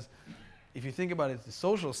 because if you think about it, the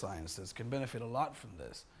social sciences can benefit a lot from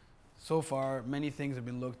this. So far, many things have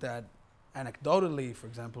been looked at anecdotally, for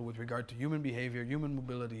example, with regard to human behavior, human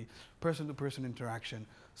mobility, person-to-person interaction.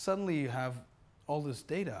 Suddenly you have all this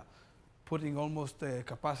data putting almost a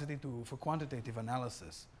capacity for quantitative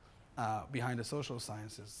analysis behind the social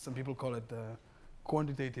sciences. Some people call it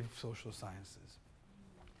quantitative social sciences.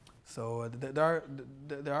 So there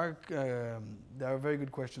are very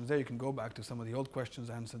good questions there. You can go back to some of the old questions,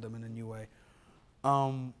 answer them in a new way.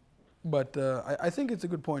 But I think it's a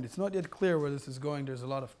good point. It's not yet clear where this is going. There's a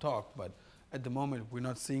lot of talk, but at the moment we're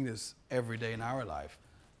not seeing this every day in our life.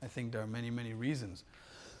 I think there are many, many reasons.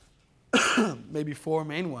 Maybe four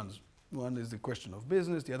main ones. One is the question of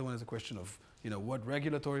business. The other one is the question of what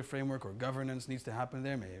regulatory framework or governance needs to happen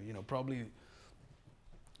there. Maybe probably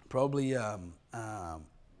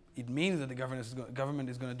it means that the government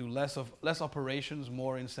is going to do less operations,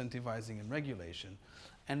 more incentivizing and regulation.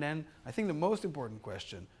 And then I think the most important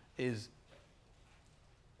question is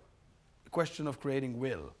the question of creating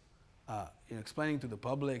will. Explaining to the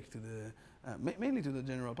public, mainly to the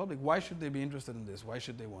general public, why should they be interested in this? Why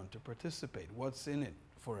should they want to participate? What's in it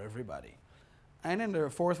for everybody? And then the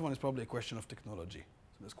fourth one is probably a question of technology.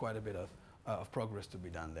 So there's quite a bit of progress to be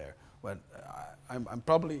done there. But I'm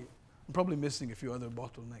probably missing a few other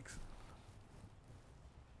bottlenecks.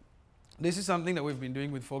 This is something that we've been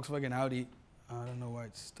doing with Volkswagen Audi. I don't know why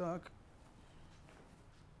it's stuck.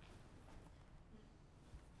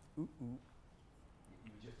 You were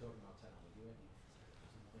just talking about technology, weren't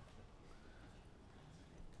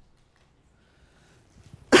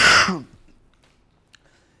you?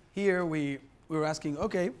 Here we were asking,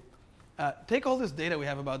 okay, take all this data we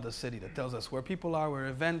have about the city that tells us where people are, where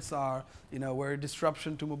events are, where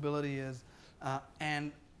disruption to mobility is,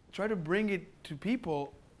 and try to bring it to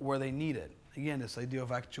people where they need it. Again, this idea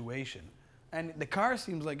of actuation. And the car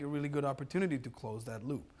seems like a really good opportunity to close that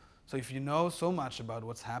loop. So if you know so much about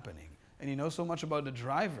what's happening, and you know so much about the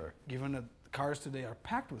driver, given that cars today are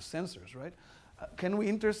packed with sensors, right? Can we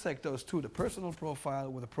intersect those two, the personal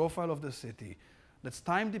profile with the profile of the city, that's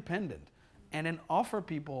time dependent, and then offer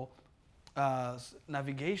people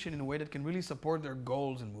navigation in a way that can really support their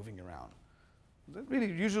goals in moving around? That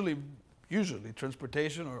really, usually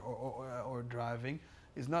transportation or driving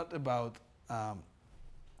is not about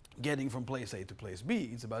getting from place A to place B.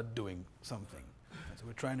 It's about doing something. And so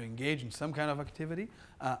we're trying to engage in some kind of activity,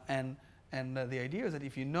 and the idea is that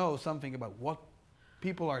if you know something about what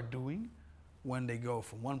people are doing when they go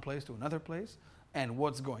from one place to another place and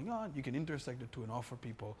what's going on, you can intersect the two and offer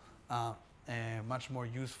people much more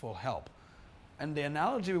useful help. And the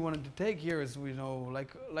analogy we wanted to take here is,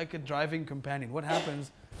 like a driving companion. What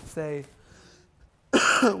happens, say,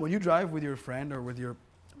 when you drive with your friend or with your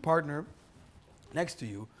partner next to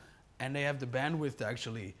you, and they have the bandwidth to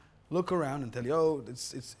actually look around and tell you, oh,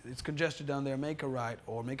 it's congested down there, make a right,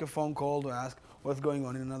 or make a phone call to ask what's going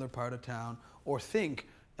on in another part of town, or think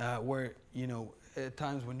where, at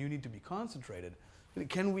times when you need to be concentrated.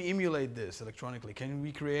 Can we emulate this electronically? Can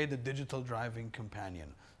we create a digital driving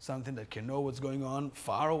companion? Something that can know what's going on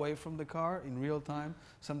far away from the car in real time,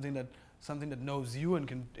 something that knows you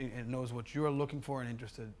and knows what you're looking for and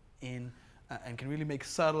interested in, and can really make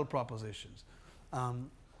subtle propositions.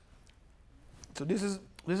 So this is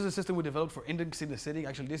a system we developed for indexing the city.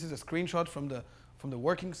 Actually, this is a screenshot from the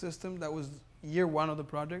working system. That was year one of the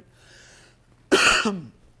project.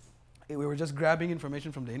 We were just grabbing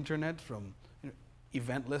information from the internet, from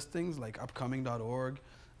event listings like upcoming.org.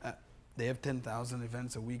 They have 10,000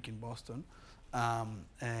 events a week in Boston.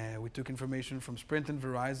 We took information from Sprint and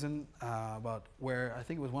Verizon about where I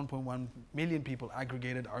think it was 1.1 million people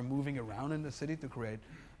aggregated are moving around in the city to create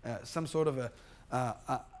some sort of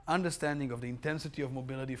a understanding of the intensity of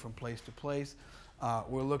mobility from place to place.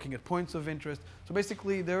 We're looking at points of interest. So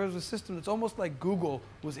basically there is a system that's almost like Google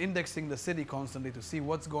was indexing the city constantly to see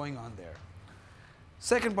what's going on there.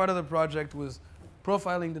 Second part of the project was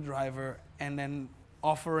profiling the driver and then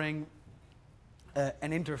offering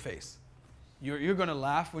an interface. You're going to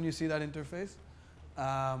laugh when you see that interface,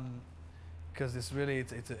 because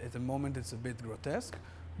it's a moment. It's a bit grotesque,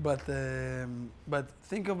 but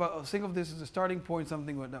think of this as a starting point,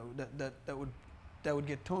 something that would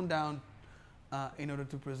get toned down in order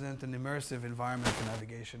to present an immersive environment for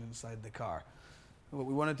navigation inside the car. What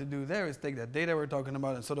we wanted to do there is take that data we're talking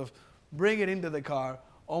about and sort of bring it into the car,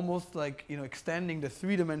 almost like extending the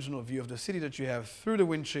three-dimensional view of the city that you have through the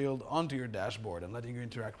windshield onto your dashboard and letting you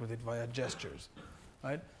interact with it via gestures,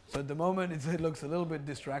 right? So at the moment it looks a little bit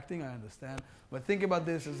distracting, I understand, but think about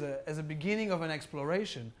this as a beginning of an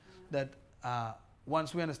exploration that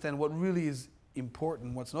once we understand what really is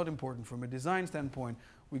important, what's not important from a design standpoint,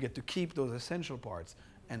 we get to keep those essential parts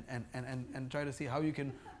and try to see how you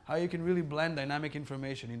can really blend dynamic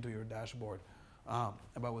information into your dashboard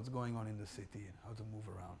about what's going on in the city and how to move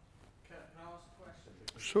around. Can I ask a question?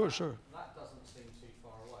 Because Sure. That doesn't seem too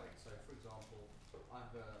far away. So, for example, I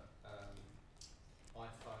have an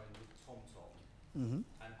iPhone with TomTom,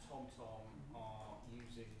 and TomTom are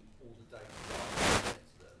using all the data that I get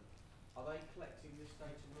to them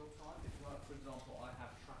example, I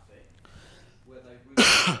have traffic where they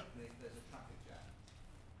redirect me if there's a traffic jam.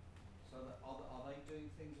 So are they doing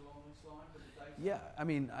things along this line with the data? Yeah, I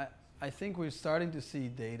mean, I think we're starting to see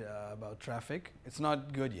data about traffic. It's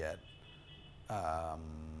not good yet.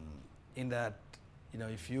 In that, you know,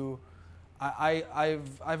 if you,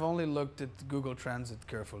 I've only looked at Google Transit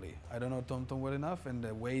carefully. I don't know TomTom well enough, and the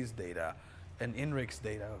Waze data, and INRIX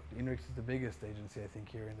data. INRIX is the biggest agency I think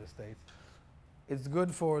here in the States. It's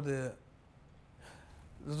good for the.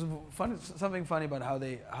 There's something funny about how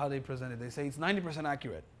they present it. They say it's 90%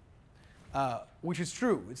 accurate, which is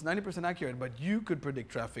true. It's 90% accurate, but you could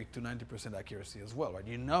predict traffic to 90% accuracy as well, right?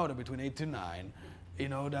 You know that between 8 to 9, you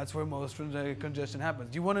know, that's where most congestion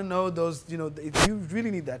happens. You want to know those, you know, you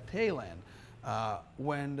really need that tail end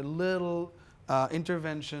when the little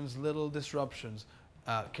interventions, little disruptions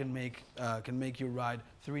can make your ride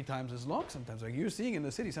 3 times as long sometimes. Like you're seeing in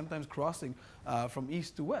the city, sometimes crossing from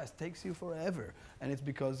east to west takes you forever. And it's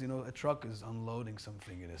because, you know, a truck is unloading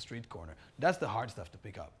something in a street corner. That's the hard stuff to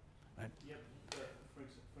pick up, right? Yep. For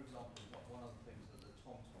example, one of the things that the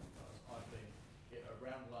TomTom does, I've been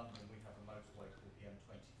around London, we have a motorway called the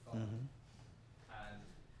M25. Mm-hmm. And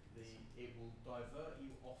it will divert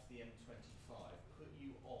you off the M25, put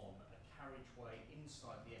you on a carriageway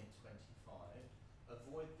inside the M25,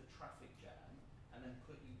 avoid the traffic jam, and then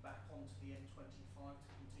put you back onto the M25 to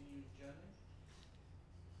continue your journey?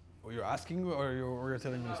 Well, you're asking, or you're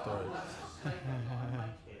telling me a story? That's a statement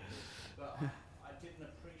I'm making, but I didn't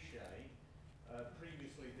appreciate,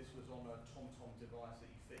 previously this was on a TomTom device that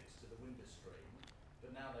you fixed to the window screen,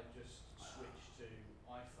 but now they've just switched to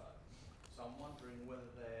iPhone. So I'm wondering whether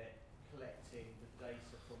they're collecting the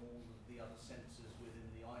data from all of the other sensors within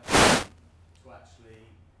the iPhone to actually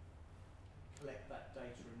collect that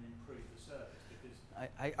data and improve the service, because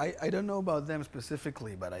I don't know about them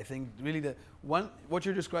specifically, but I think really what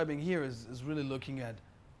you're describing here is really looking at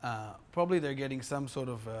probably they're getting some sort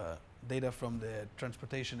of data from the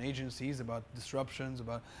transportation agencies about disruptions,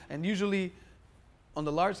 and usually on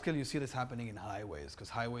the large scale you see this happening in highways, because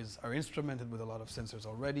highways are instrumented with a lot of sensors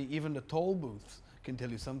already. Even the toll booths can tell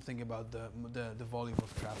you something about the volume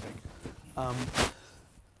of traffic.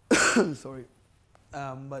 Sorry.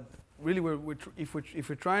 But really, if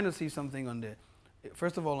we're trying to see something on the,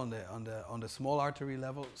 first of all on the small artery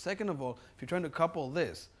level. Second of all, if you're trying to couple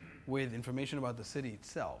this with information about the city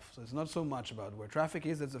itself, so it's not so much about where traffic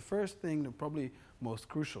is. That's the first thing, the probably most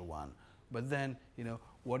crucial one. But then, you know,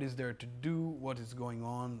 what is there to do? What is going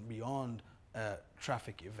on beyond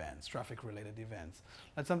traffic events, traffic-related events?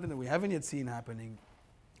 That's something that we haven't yet seen happening.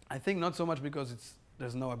 I think not so much because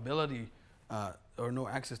there's no ability or no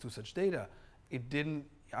access to such data.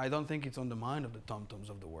 I don't think it's on the mind of the TomToms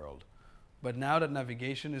of the world. But now that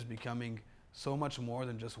navigation is becoming so much more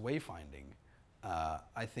than just wayfinding,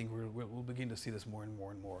 I think we'll begin to see this more and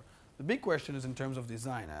more and more. The big question is in terms of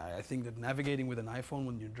design. I think that navigating with an iPhone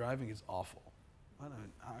when you're driving is awful.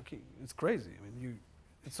 It's crazy. I mean,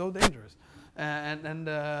 it's so dangerous.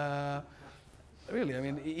 Really, I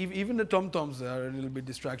mean, even the TomToms are a little bit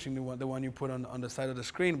distracting. The one you put on the side of the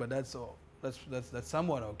screen, but that's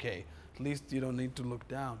somewhat okay. At least you don't need to look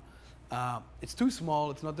down. It's too small.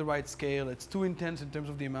 It's not the right scale. It's too intense in terms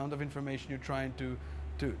of the amount of information you're trying to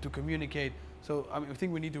communicate. So I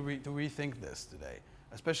think we need to rethink this today,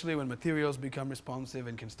 especially when materials become responsive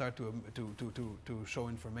and can start to show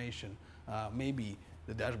information. Maybe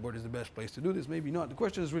the dashboard is the best place to do this. Maybe not. The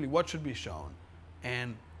question is really what should be shown,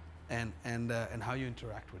 and how you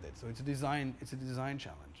interact with it. So it's a design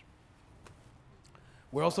challenge.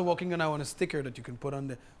 We're also working now on a sticker that you can put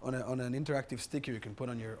on an interactive sticker you can put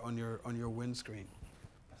on your windscreen.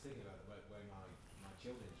 I was thinking about the way my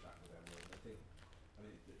children interact with their world.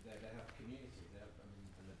 They have communities.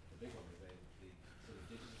 And the big one is the sort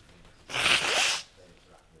of digital communities they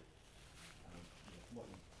interact with. From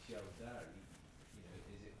what you showed there,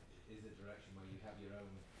 is the direction where you have your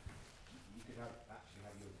own. You could actually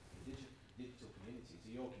have your digital community, so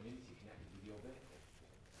your community connected with your vehicle.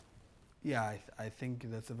 Yeah, I think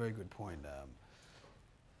that's a very good point.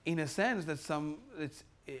 In a sense,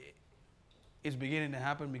 it's beginning to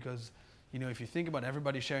happen because, you know, if you think about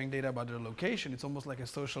everybody sharing data about their location, it's almost like a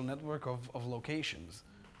social network of locations,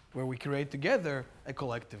 where we create together a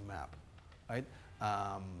collective map, right?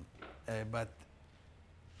 But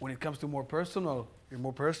when it comes to your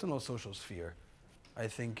more personal social sphere, I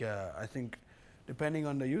think depending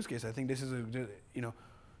on the use case, I think this is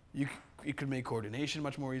it could make coordination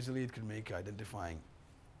much more easily. It could make identifying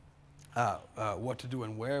what to do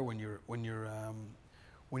and where when you're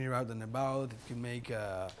out and about. It can make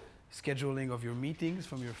scheduling of your meetings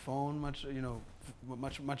from your phone much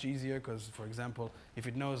easier. Because, for example, if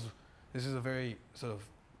it knows This is a very sort of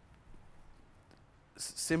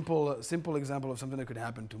simple example of something that could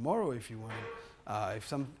happen tomorrow if you want.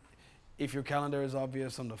 If your calendar is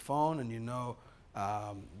obvious on the phone and you know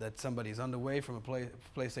that somebody's on the way from a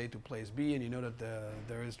place A to place B, and you know that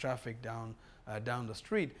there is traffic down the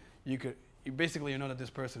street, you basically know that this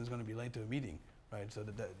person is going to be late to a meeting, right? So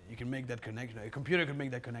that you can make that connection. A computer could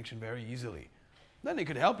make that connection very easily. Then it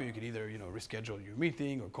could help you. You could either reschedule your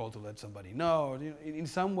meeting or call to let somebody know, or in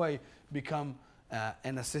some way become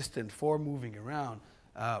an assistant for moving around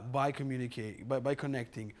by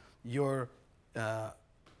connecting your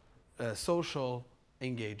social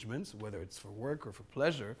engagements, whether it's for work or for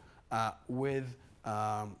pleasure, with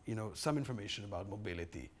some information about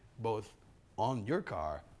mobility, both on your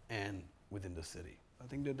car and within the city. I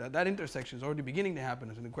think that intersection is already beginning to happen,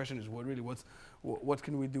 and the question is, what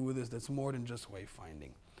can we do with this that's more than just wayfinding?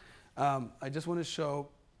 I just want to show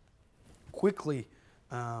quickly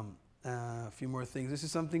a few more things. This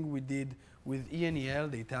is something we did with ENEL,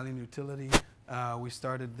 the Italian utility. We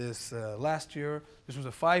started this last year. This was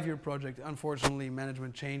a 5-year project. Unfortunately,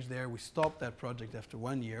 management changed there. We stopped that project after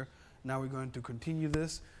 1 year. Now we're going to continue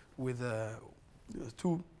this with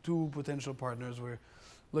two potential partners we're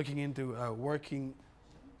looking into working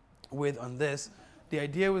with on this. The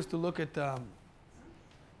idea was to look at,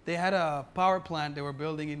 they had a power plant they were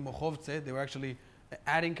building in Mochovce. They were actually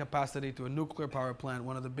adding capacity to a nuclear power plant,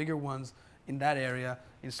 one of the bigger ones in that area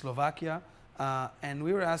in Slovakia. And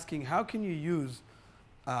we were asking, how can you use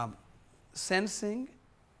sensing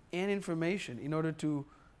and information in order to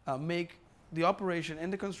make the operation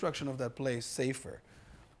and the construction of that place safer?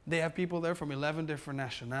 They have people there from 11 different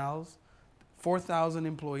nationals, 4,000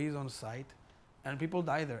 employees on site, and people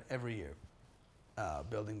die there every year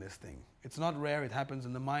building this thing. It's not rare. It happens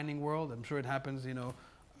in the mining world. I'm sure it happens,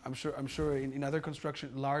 I'm sure in other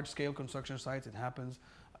large-scale construction sites it happens.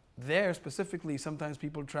 There specifically, sometimes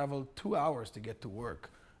people travel 2 hours to get to work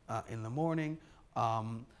in the morning,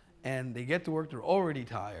 and they get to work, they're already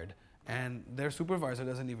tired, and their supervisor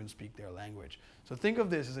doesn't even speak their language. So think of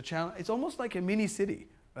this as a challenge. It's almost like a mini city,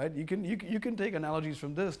 right? You can take analogies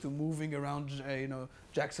from this to moving around,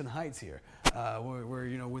 Jackson Heights here, where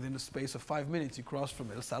within the space of 5 minutes you cross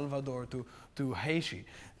from El Salvador to Haiti.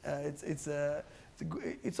 It's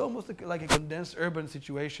almost like a condensed urban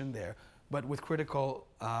situation there, but with critical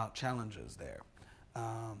challenges there.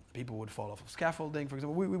 People would fall off of scaffolding, for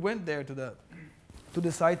example. We went there to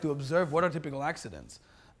the site to observe what are typical accidents,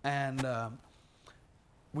 and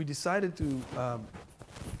we decided to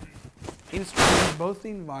instrument both the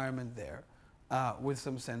environment there with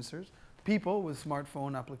some sensors, people with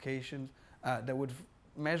smartphone applications that would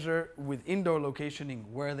measure with indoor locationing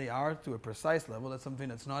where they are to a precise level. That's something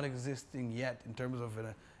that's not existing yet in terms of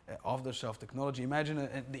an off-the-shelf technology. Imagine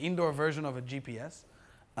the indoor version of a GPS,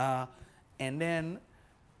 and then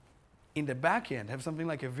in the back end have something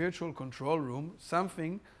like a virtual control room,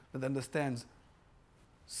 something that understands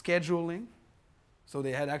scheduling. So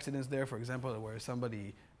they had accidents there, for example, where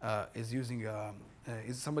somebody is using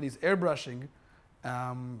somebody's airbrushing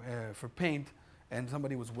for paint, and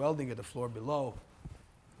somebody was welding at the floor below.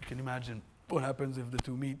 You can imagine what happens if the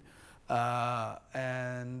two meet.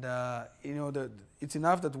 It's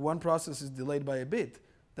enough that one process is delayed by a bit,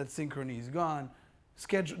 that synchrony is gone.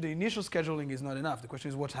 The initial scheduling is not enough. The question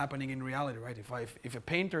is what's happening in reality, right? If a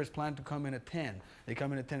painter is planned to come in at 10, they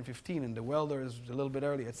come in at 10:15, and the welder is a little bit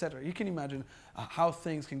early, etc. You can imagine how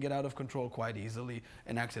things can get out of control quite easily,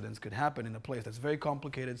 and accidents could happen in a place that's very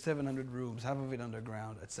complicated, 700 rooms, half of it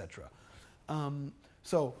underground, etc.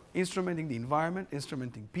 So instrumenting the environment,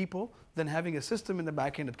 instrumenting people, then having a system in the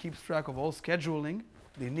back end that keeps track of all scheduling,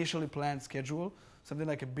 the initially planned schedule, something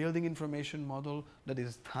like a building information model that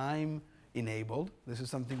is time enabled. This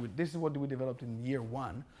is what we developed in year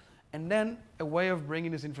 1. And then a way of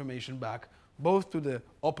bringing this information back both to the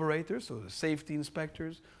operators, so the safety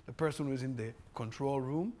inspectors, the person who is in the control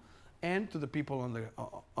room, and to the people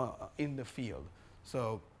in the field.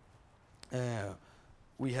 So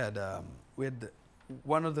we had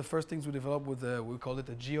one of the first things we developed with we called it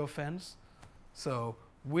a geofence. So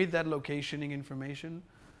with that locationing information,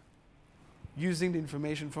 using the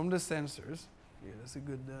information from the sensors, that's a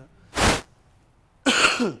good.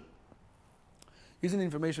 Using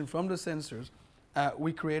information from the sensors,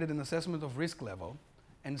 we created an assessment of risk level,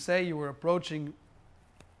 and say you were approaching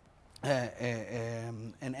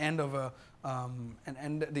an end of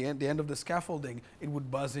the end of the scaffolding, it would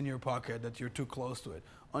buzz in your pocket that you're too close to it.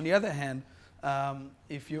 On the other hand,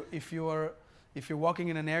 if you're walking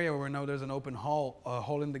in an area where now there's an open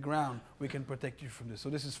hole in the ground, we can protect you from this.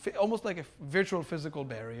 So this is almost like a virtual physical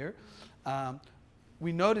barrier.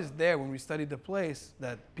 we noticed there when we studied the place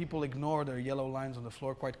that people ignore their yellow lines on the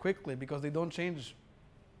floor quite quickly because they don't change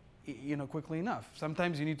quickly enough.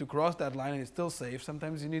 Sometimes you need to cross that line and it's still safe.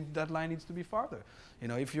 Sometimes that line needs to be farther.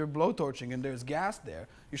 If you're blowtorching and there's gas there,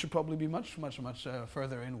 you should probably be much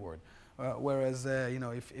further inward. Whereas,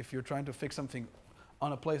 if you're trying to fix something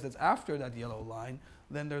on a place that's after that yellow line,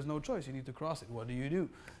 then there's no choice. You need to cross it. What do you do?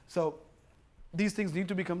 So these things need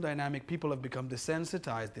to become dynamic. People have become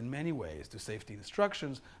desensitized in many ways to safety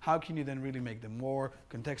instructions. How can you then really make them more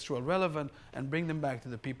contextual relevant and bring them back to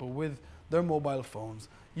the people with their mobile phones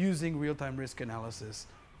using real-time risk analysis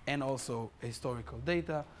and also historical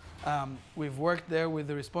data? We've worked there with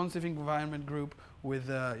the responsive environment group. With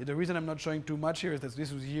the reason I'm not showing too much here is that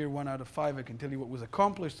this was year 1 out of 5. I can tell you what was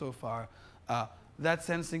accomplished so far. That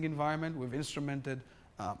sensing environment, we've instrumented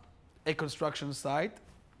a construction site,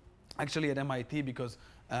 actually at MIT, because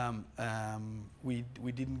we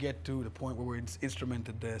didn't get to the point where we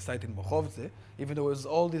instrumented the site in Mochovce, even though it was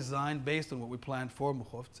all designed based on what we planned for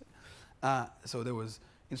Mochovce. So there was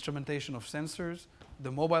instrumentation of sensors,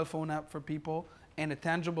 the mobile phone app for people, and a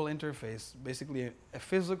tangible interface, basically a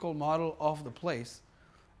physical model of the place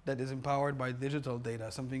that is empowered by digital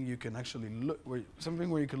data, something you can actually look, something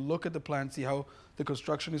where you can look at the plan, see how the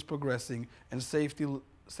construction is progressing, and safety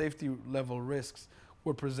level risks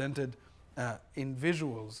were presented in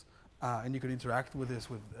visuals, and you can interact with this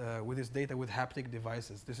data with haptic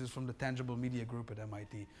devices. This is from the Tangible Media Group at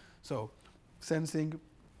MIT. So, sensing,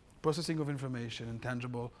 processing of information, and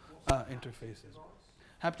tangible interfaces.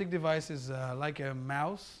 Haptic device is like a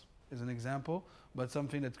mouse, is an example, but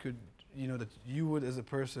something that could, that you would as a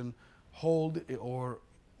person hold or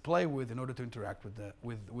play with in order to interact with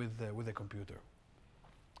the computer.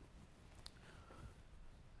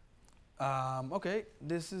 Okay,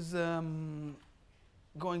 this is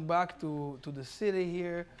going back to the city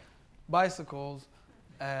here. Bicycles.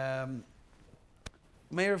 Mayor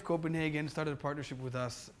of Copenhagen started a partnership with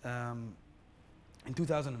us in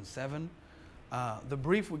 2007. The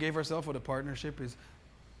brief we gave ourselves for the partnership is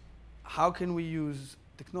how can we use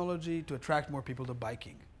technology to attract more people to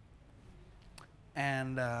biking?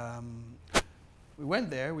 And we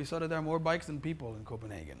went there, we saw that there are more bikes than people in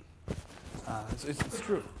Copenhagen. So it's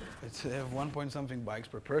true. They have 1 point something bikes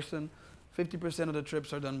per person. 50% of the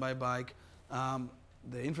trips are done by bike.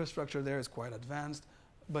 The infrastructure there is quite advanced.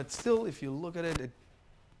 But still, if you look at it,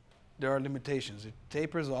 there are limitations. It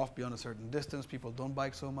tapers off beyond a certain distance. People don't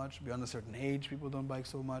bike so much. Beyond a certain age, people don't bike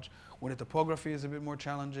so much. When the topography is a bit more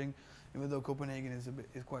challenging, even though Copenhagen is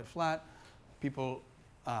quite flat, people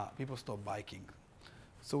stop biking.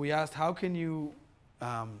 So we asked, how can you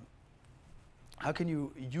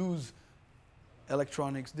use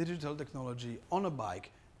electronics, digital technology on a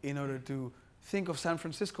bike in order to think of San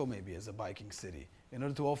Francisco maybe as a biking city, in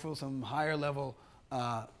order to offer some higher level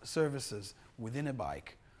services within a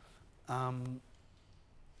bike.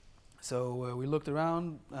 So we looked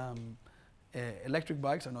around. Electric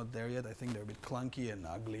bikes are not there yet. I think they're a bit clunky and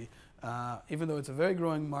ugly. Even though it's a very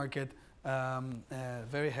growing market,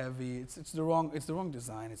 very heavy. It's the wrong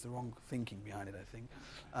design. It's the wrong thinking behind it, I think.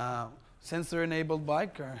 Sensor-enabled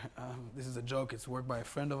bike. This is a joke. It's worked by a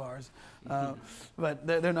friend of ours, but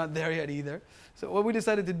they're not there yet either. So what we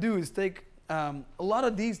decided to do is take a lot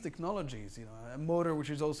of these technologies. A motor, which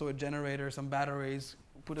is also a generator, some batteries,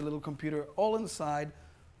 put a little computer all inside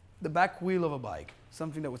the back wheel of a bike.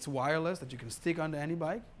 Something that was wireless that you can stick onto any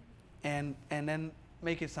bike, and then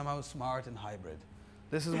make it somehow smart and hybrid.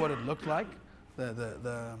 This is what it looked like.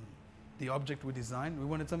 The object we designed. We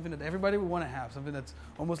wanted something that everybody would want to have, something that's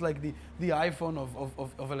almost like the iPhone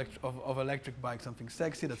of electric bikes, something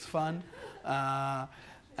sexy, that's fun.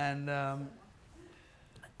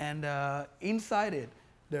 Inside it,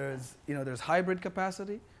 there's hybrid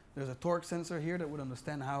capacity. There's a torque sensor here that would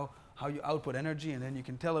understand how you output energy, and then you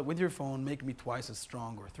can tell it with your phone, make me twice as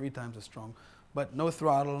strong or 3 times as strong. But no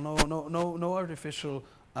throttle, no artificial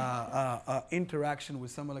interaction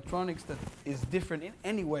with some electronics that is different in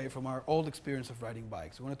any way from our old experience of riding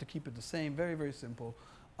bikes. We wanted to keep it the same, very, very simple,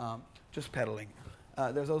 just pedaling.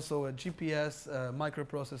 There's also a GPS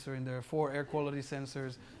microprocessor in there, 4 air quality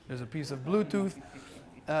sensors. There's a piece of Bluetooth.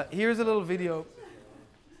 Here's a little video.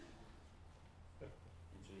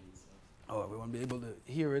 Oh, we won't be able to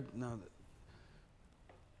hear it now.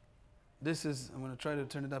 This is, I'm going to try to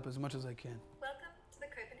turn it up as much as I can. Welcome to the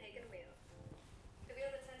Copenhagen wheel. The wheel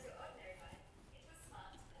that turns your ordinary bike into a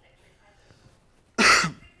smart electric hybrid.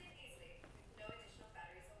 Quickly and easily, with no additional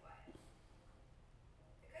batteries or wires.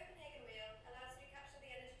 The Copenhagen wheel allows you to capture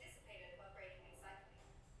the energy dissipated while braking and cycling,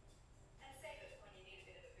 and save it when you need a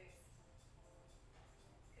bit of a boost.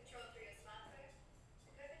 Controlled through your smartphone,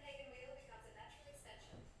 the Copenhagen wheel becomes a natural extension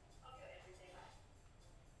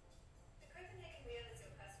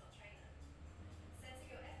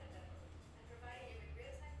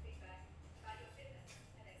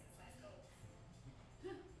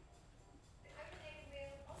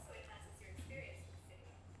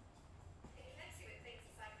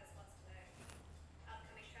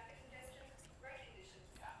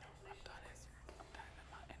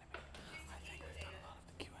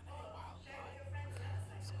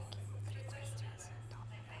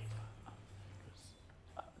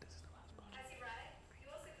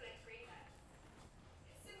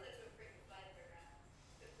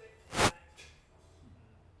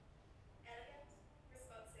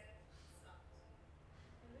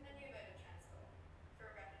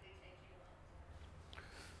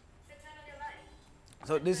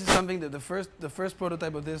So this is something that the first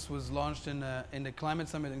prototype of this was launched in the climate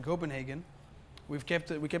summit in Copenhagen. We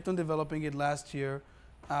kept on developing it last year.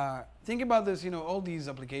 Think about this, all these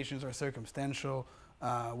applications are circumstantial,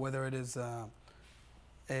 whether it is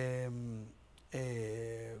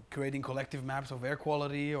creating collective maps of air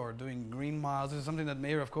quality or doing green miles. This is something that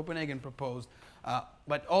Mayor of Copenhagen proposed.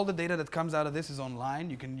 But all the data that comes out of this is online.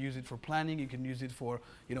 You can use it for planning. You can use it for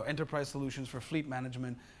enterprise solutions, for fleet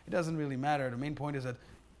management. It doesn't really matter. The main point is that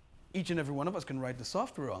each and every one of us can write the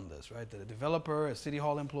software on this, right? A developer, a city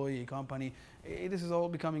hall employee, a company. This is all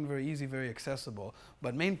becoming very easy, very accessible.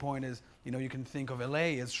 But main point is, you can think of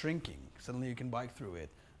LA as shrinking. Suddenly you can bike through it.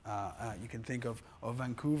 You can think of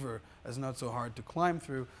Vancouver as not so hard to climb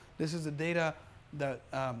through. This is the data that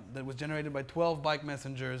was generated by 12 bike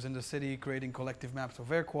messengers in the city creating collective maps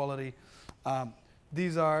of air quality.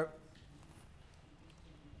 These are,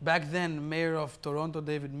 back then, Mayor of Toronto,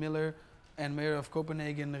 David Miller, and Mayor of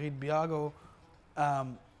Copenhagen, Riet Bjergo.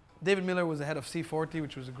 David Miller was the head of C40,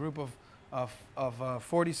 which was a group of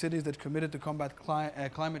 40 cities that committed to combat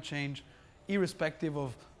climate change, irrespective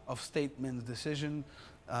of statements, decision.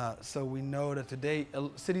 So we know that today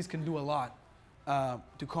cities can do a lot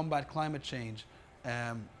to combat climate change,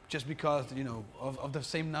 just because of the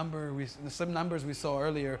same numbers we saw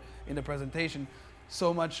earlier in the presentation.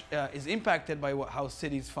 So much is impacted by how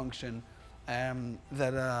cities function,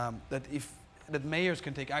 that mayors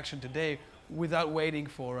can take action today without waiting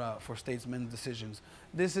for statesmen decisions.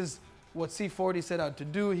 This is what C40 set out to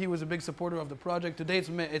do. He was a big supporter of the project. Today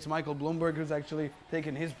it's Michael Bloomberg who's actually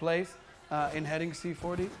taken his place in heading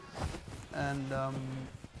C40, and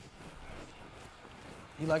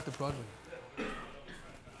he liked the project.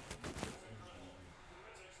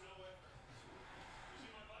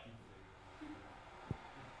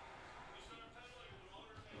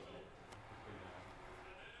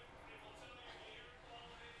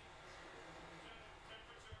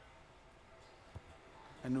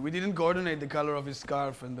 And we didn't coordinate the color of his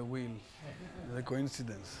scarf and the wheel. It's a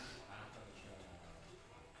coincidence.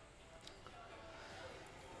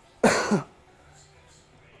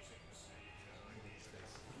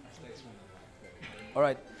 All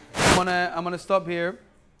right, I'm gonna stop here.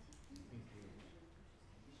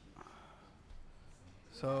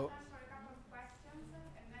 So.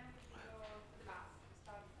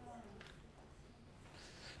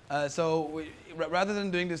 Rather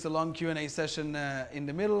than doing this a long Q&A session in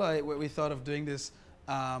the middle, we thought of doing this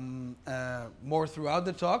more throughout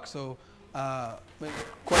the talk. So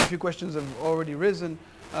quite a few questions have already risen.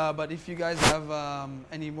 But if you guys have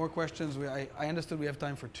any more questions, I understood we have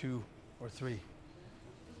time for 2 or 3.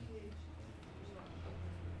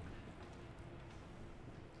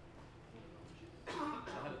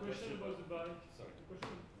 Question about the bike. Sorry. The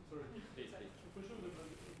question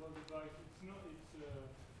about the bike. It's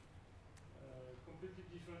a completely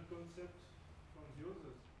different concept from the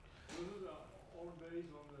others. The others are all based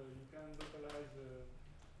on you can localize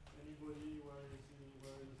anybody where is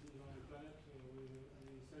on the planet with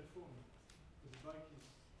a cell phone. The bike is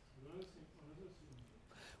another thing.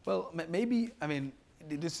 Well, maybe,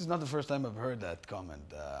 this is not the first time I've heard that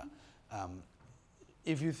comment.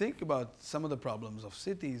 If you think about some of the problems of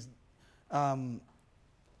cities,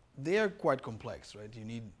 they are quite complex, right?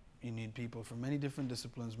 You need people from many different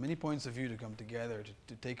disciplines, many points of view to come together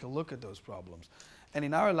to take a look at those problems. And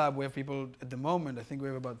in our lab, we have people at the moment, I think we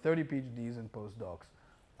have about 30 PhDs and postdocs,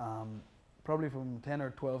 probably from 10 or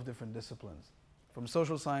 12 different disciplines, from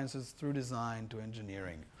social sciences through design to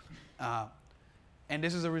engineering. And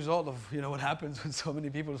this is a result of what happens when so many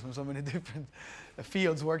people from so many different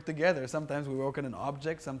fields work together. Sometimes we work on an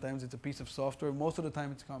object, sometimes it's a piece of software. Most of the time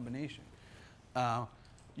it's a combination.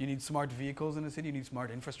 You need smart vehicles in the city, you need smart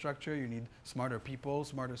infrastructure, you need smarter people,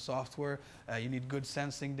 smarter software, you need good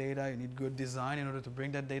sensing data, you need good design in order to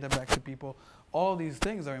bring that data back to people. All these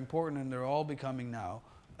things are important, and they're all becoming now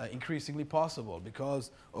increasingly possible because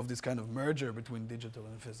of this kind of merger between digital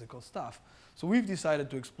and physical stuff. So we've decided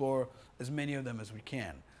to explore as many of them as we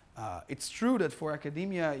can. It's true that for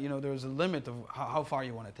academia, there's a limit of how far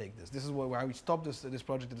you want to take this. This is why we stopped this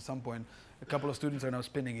project at some point. A couple of students are now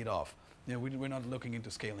spinning it off. We're not looking into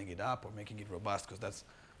scaling it up or making it robust, because that's,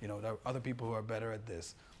 there are other people who are better at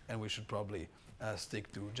this, and we should probably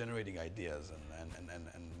stick to generating ideas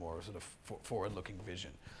and more sort of forward-looking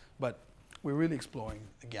vision. But we're really exploring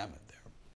the gamut there.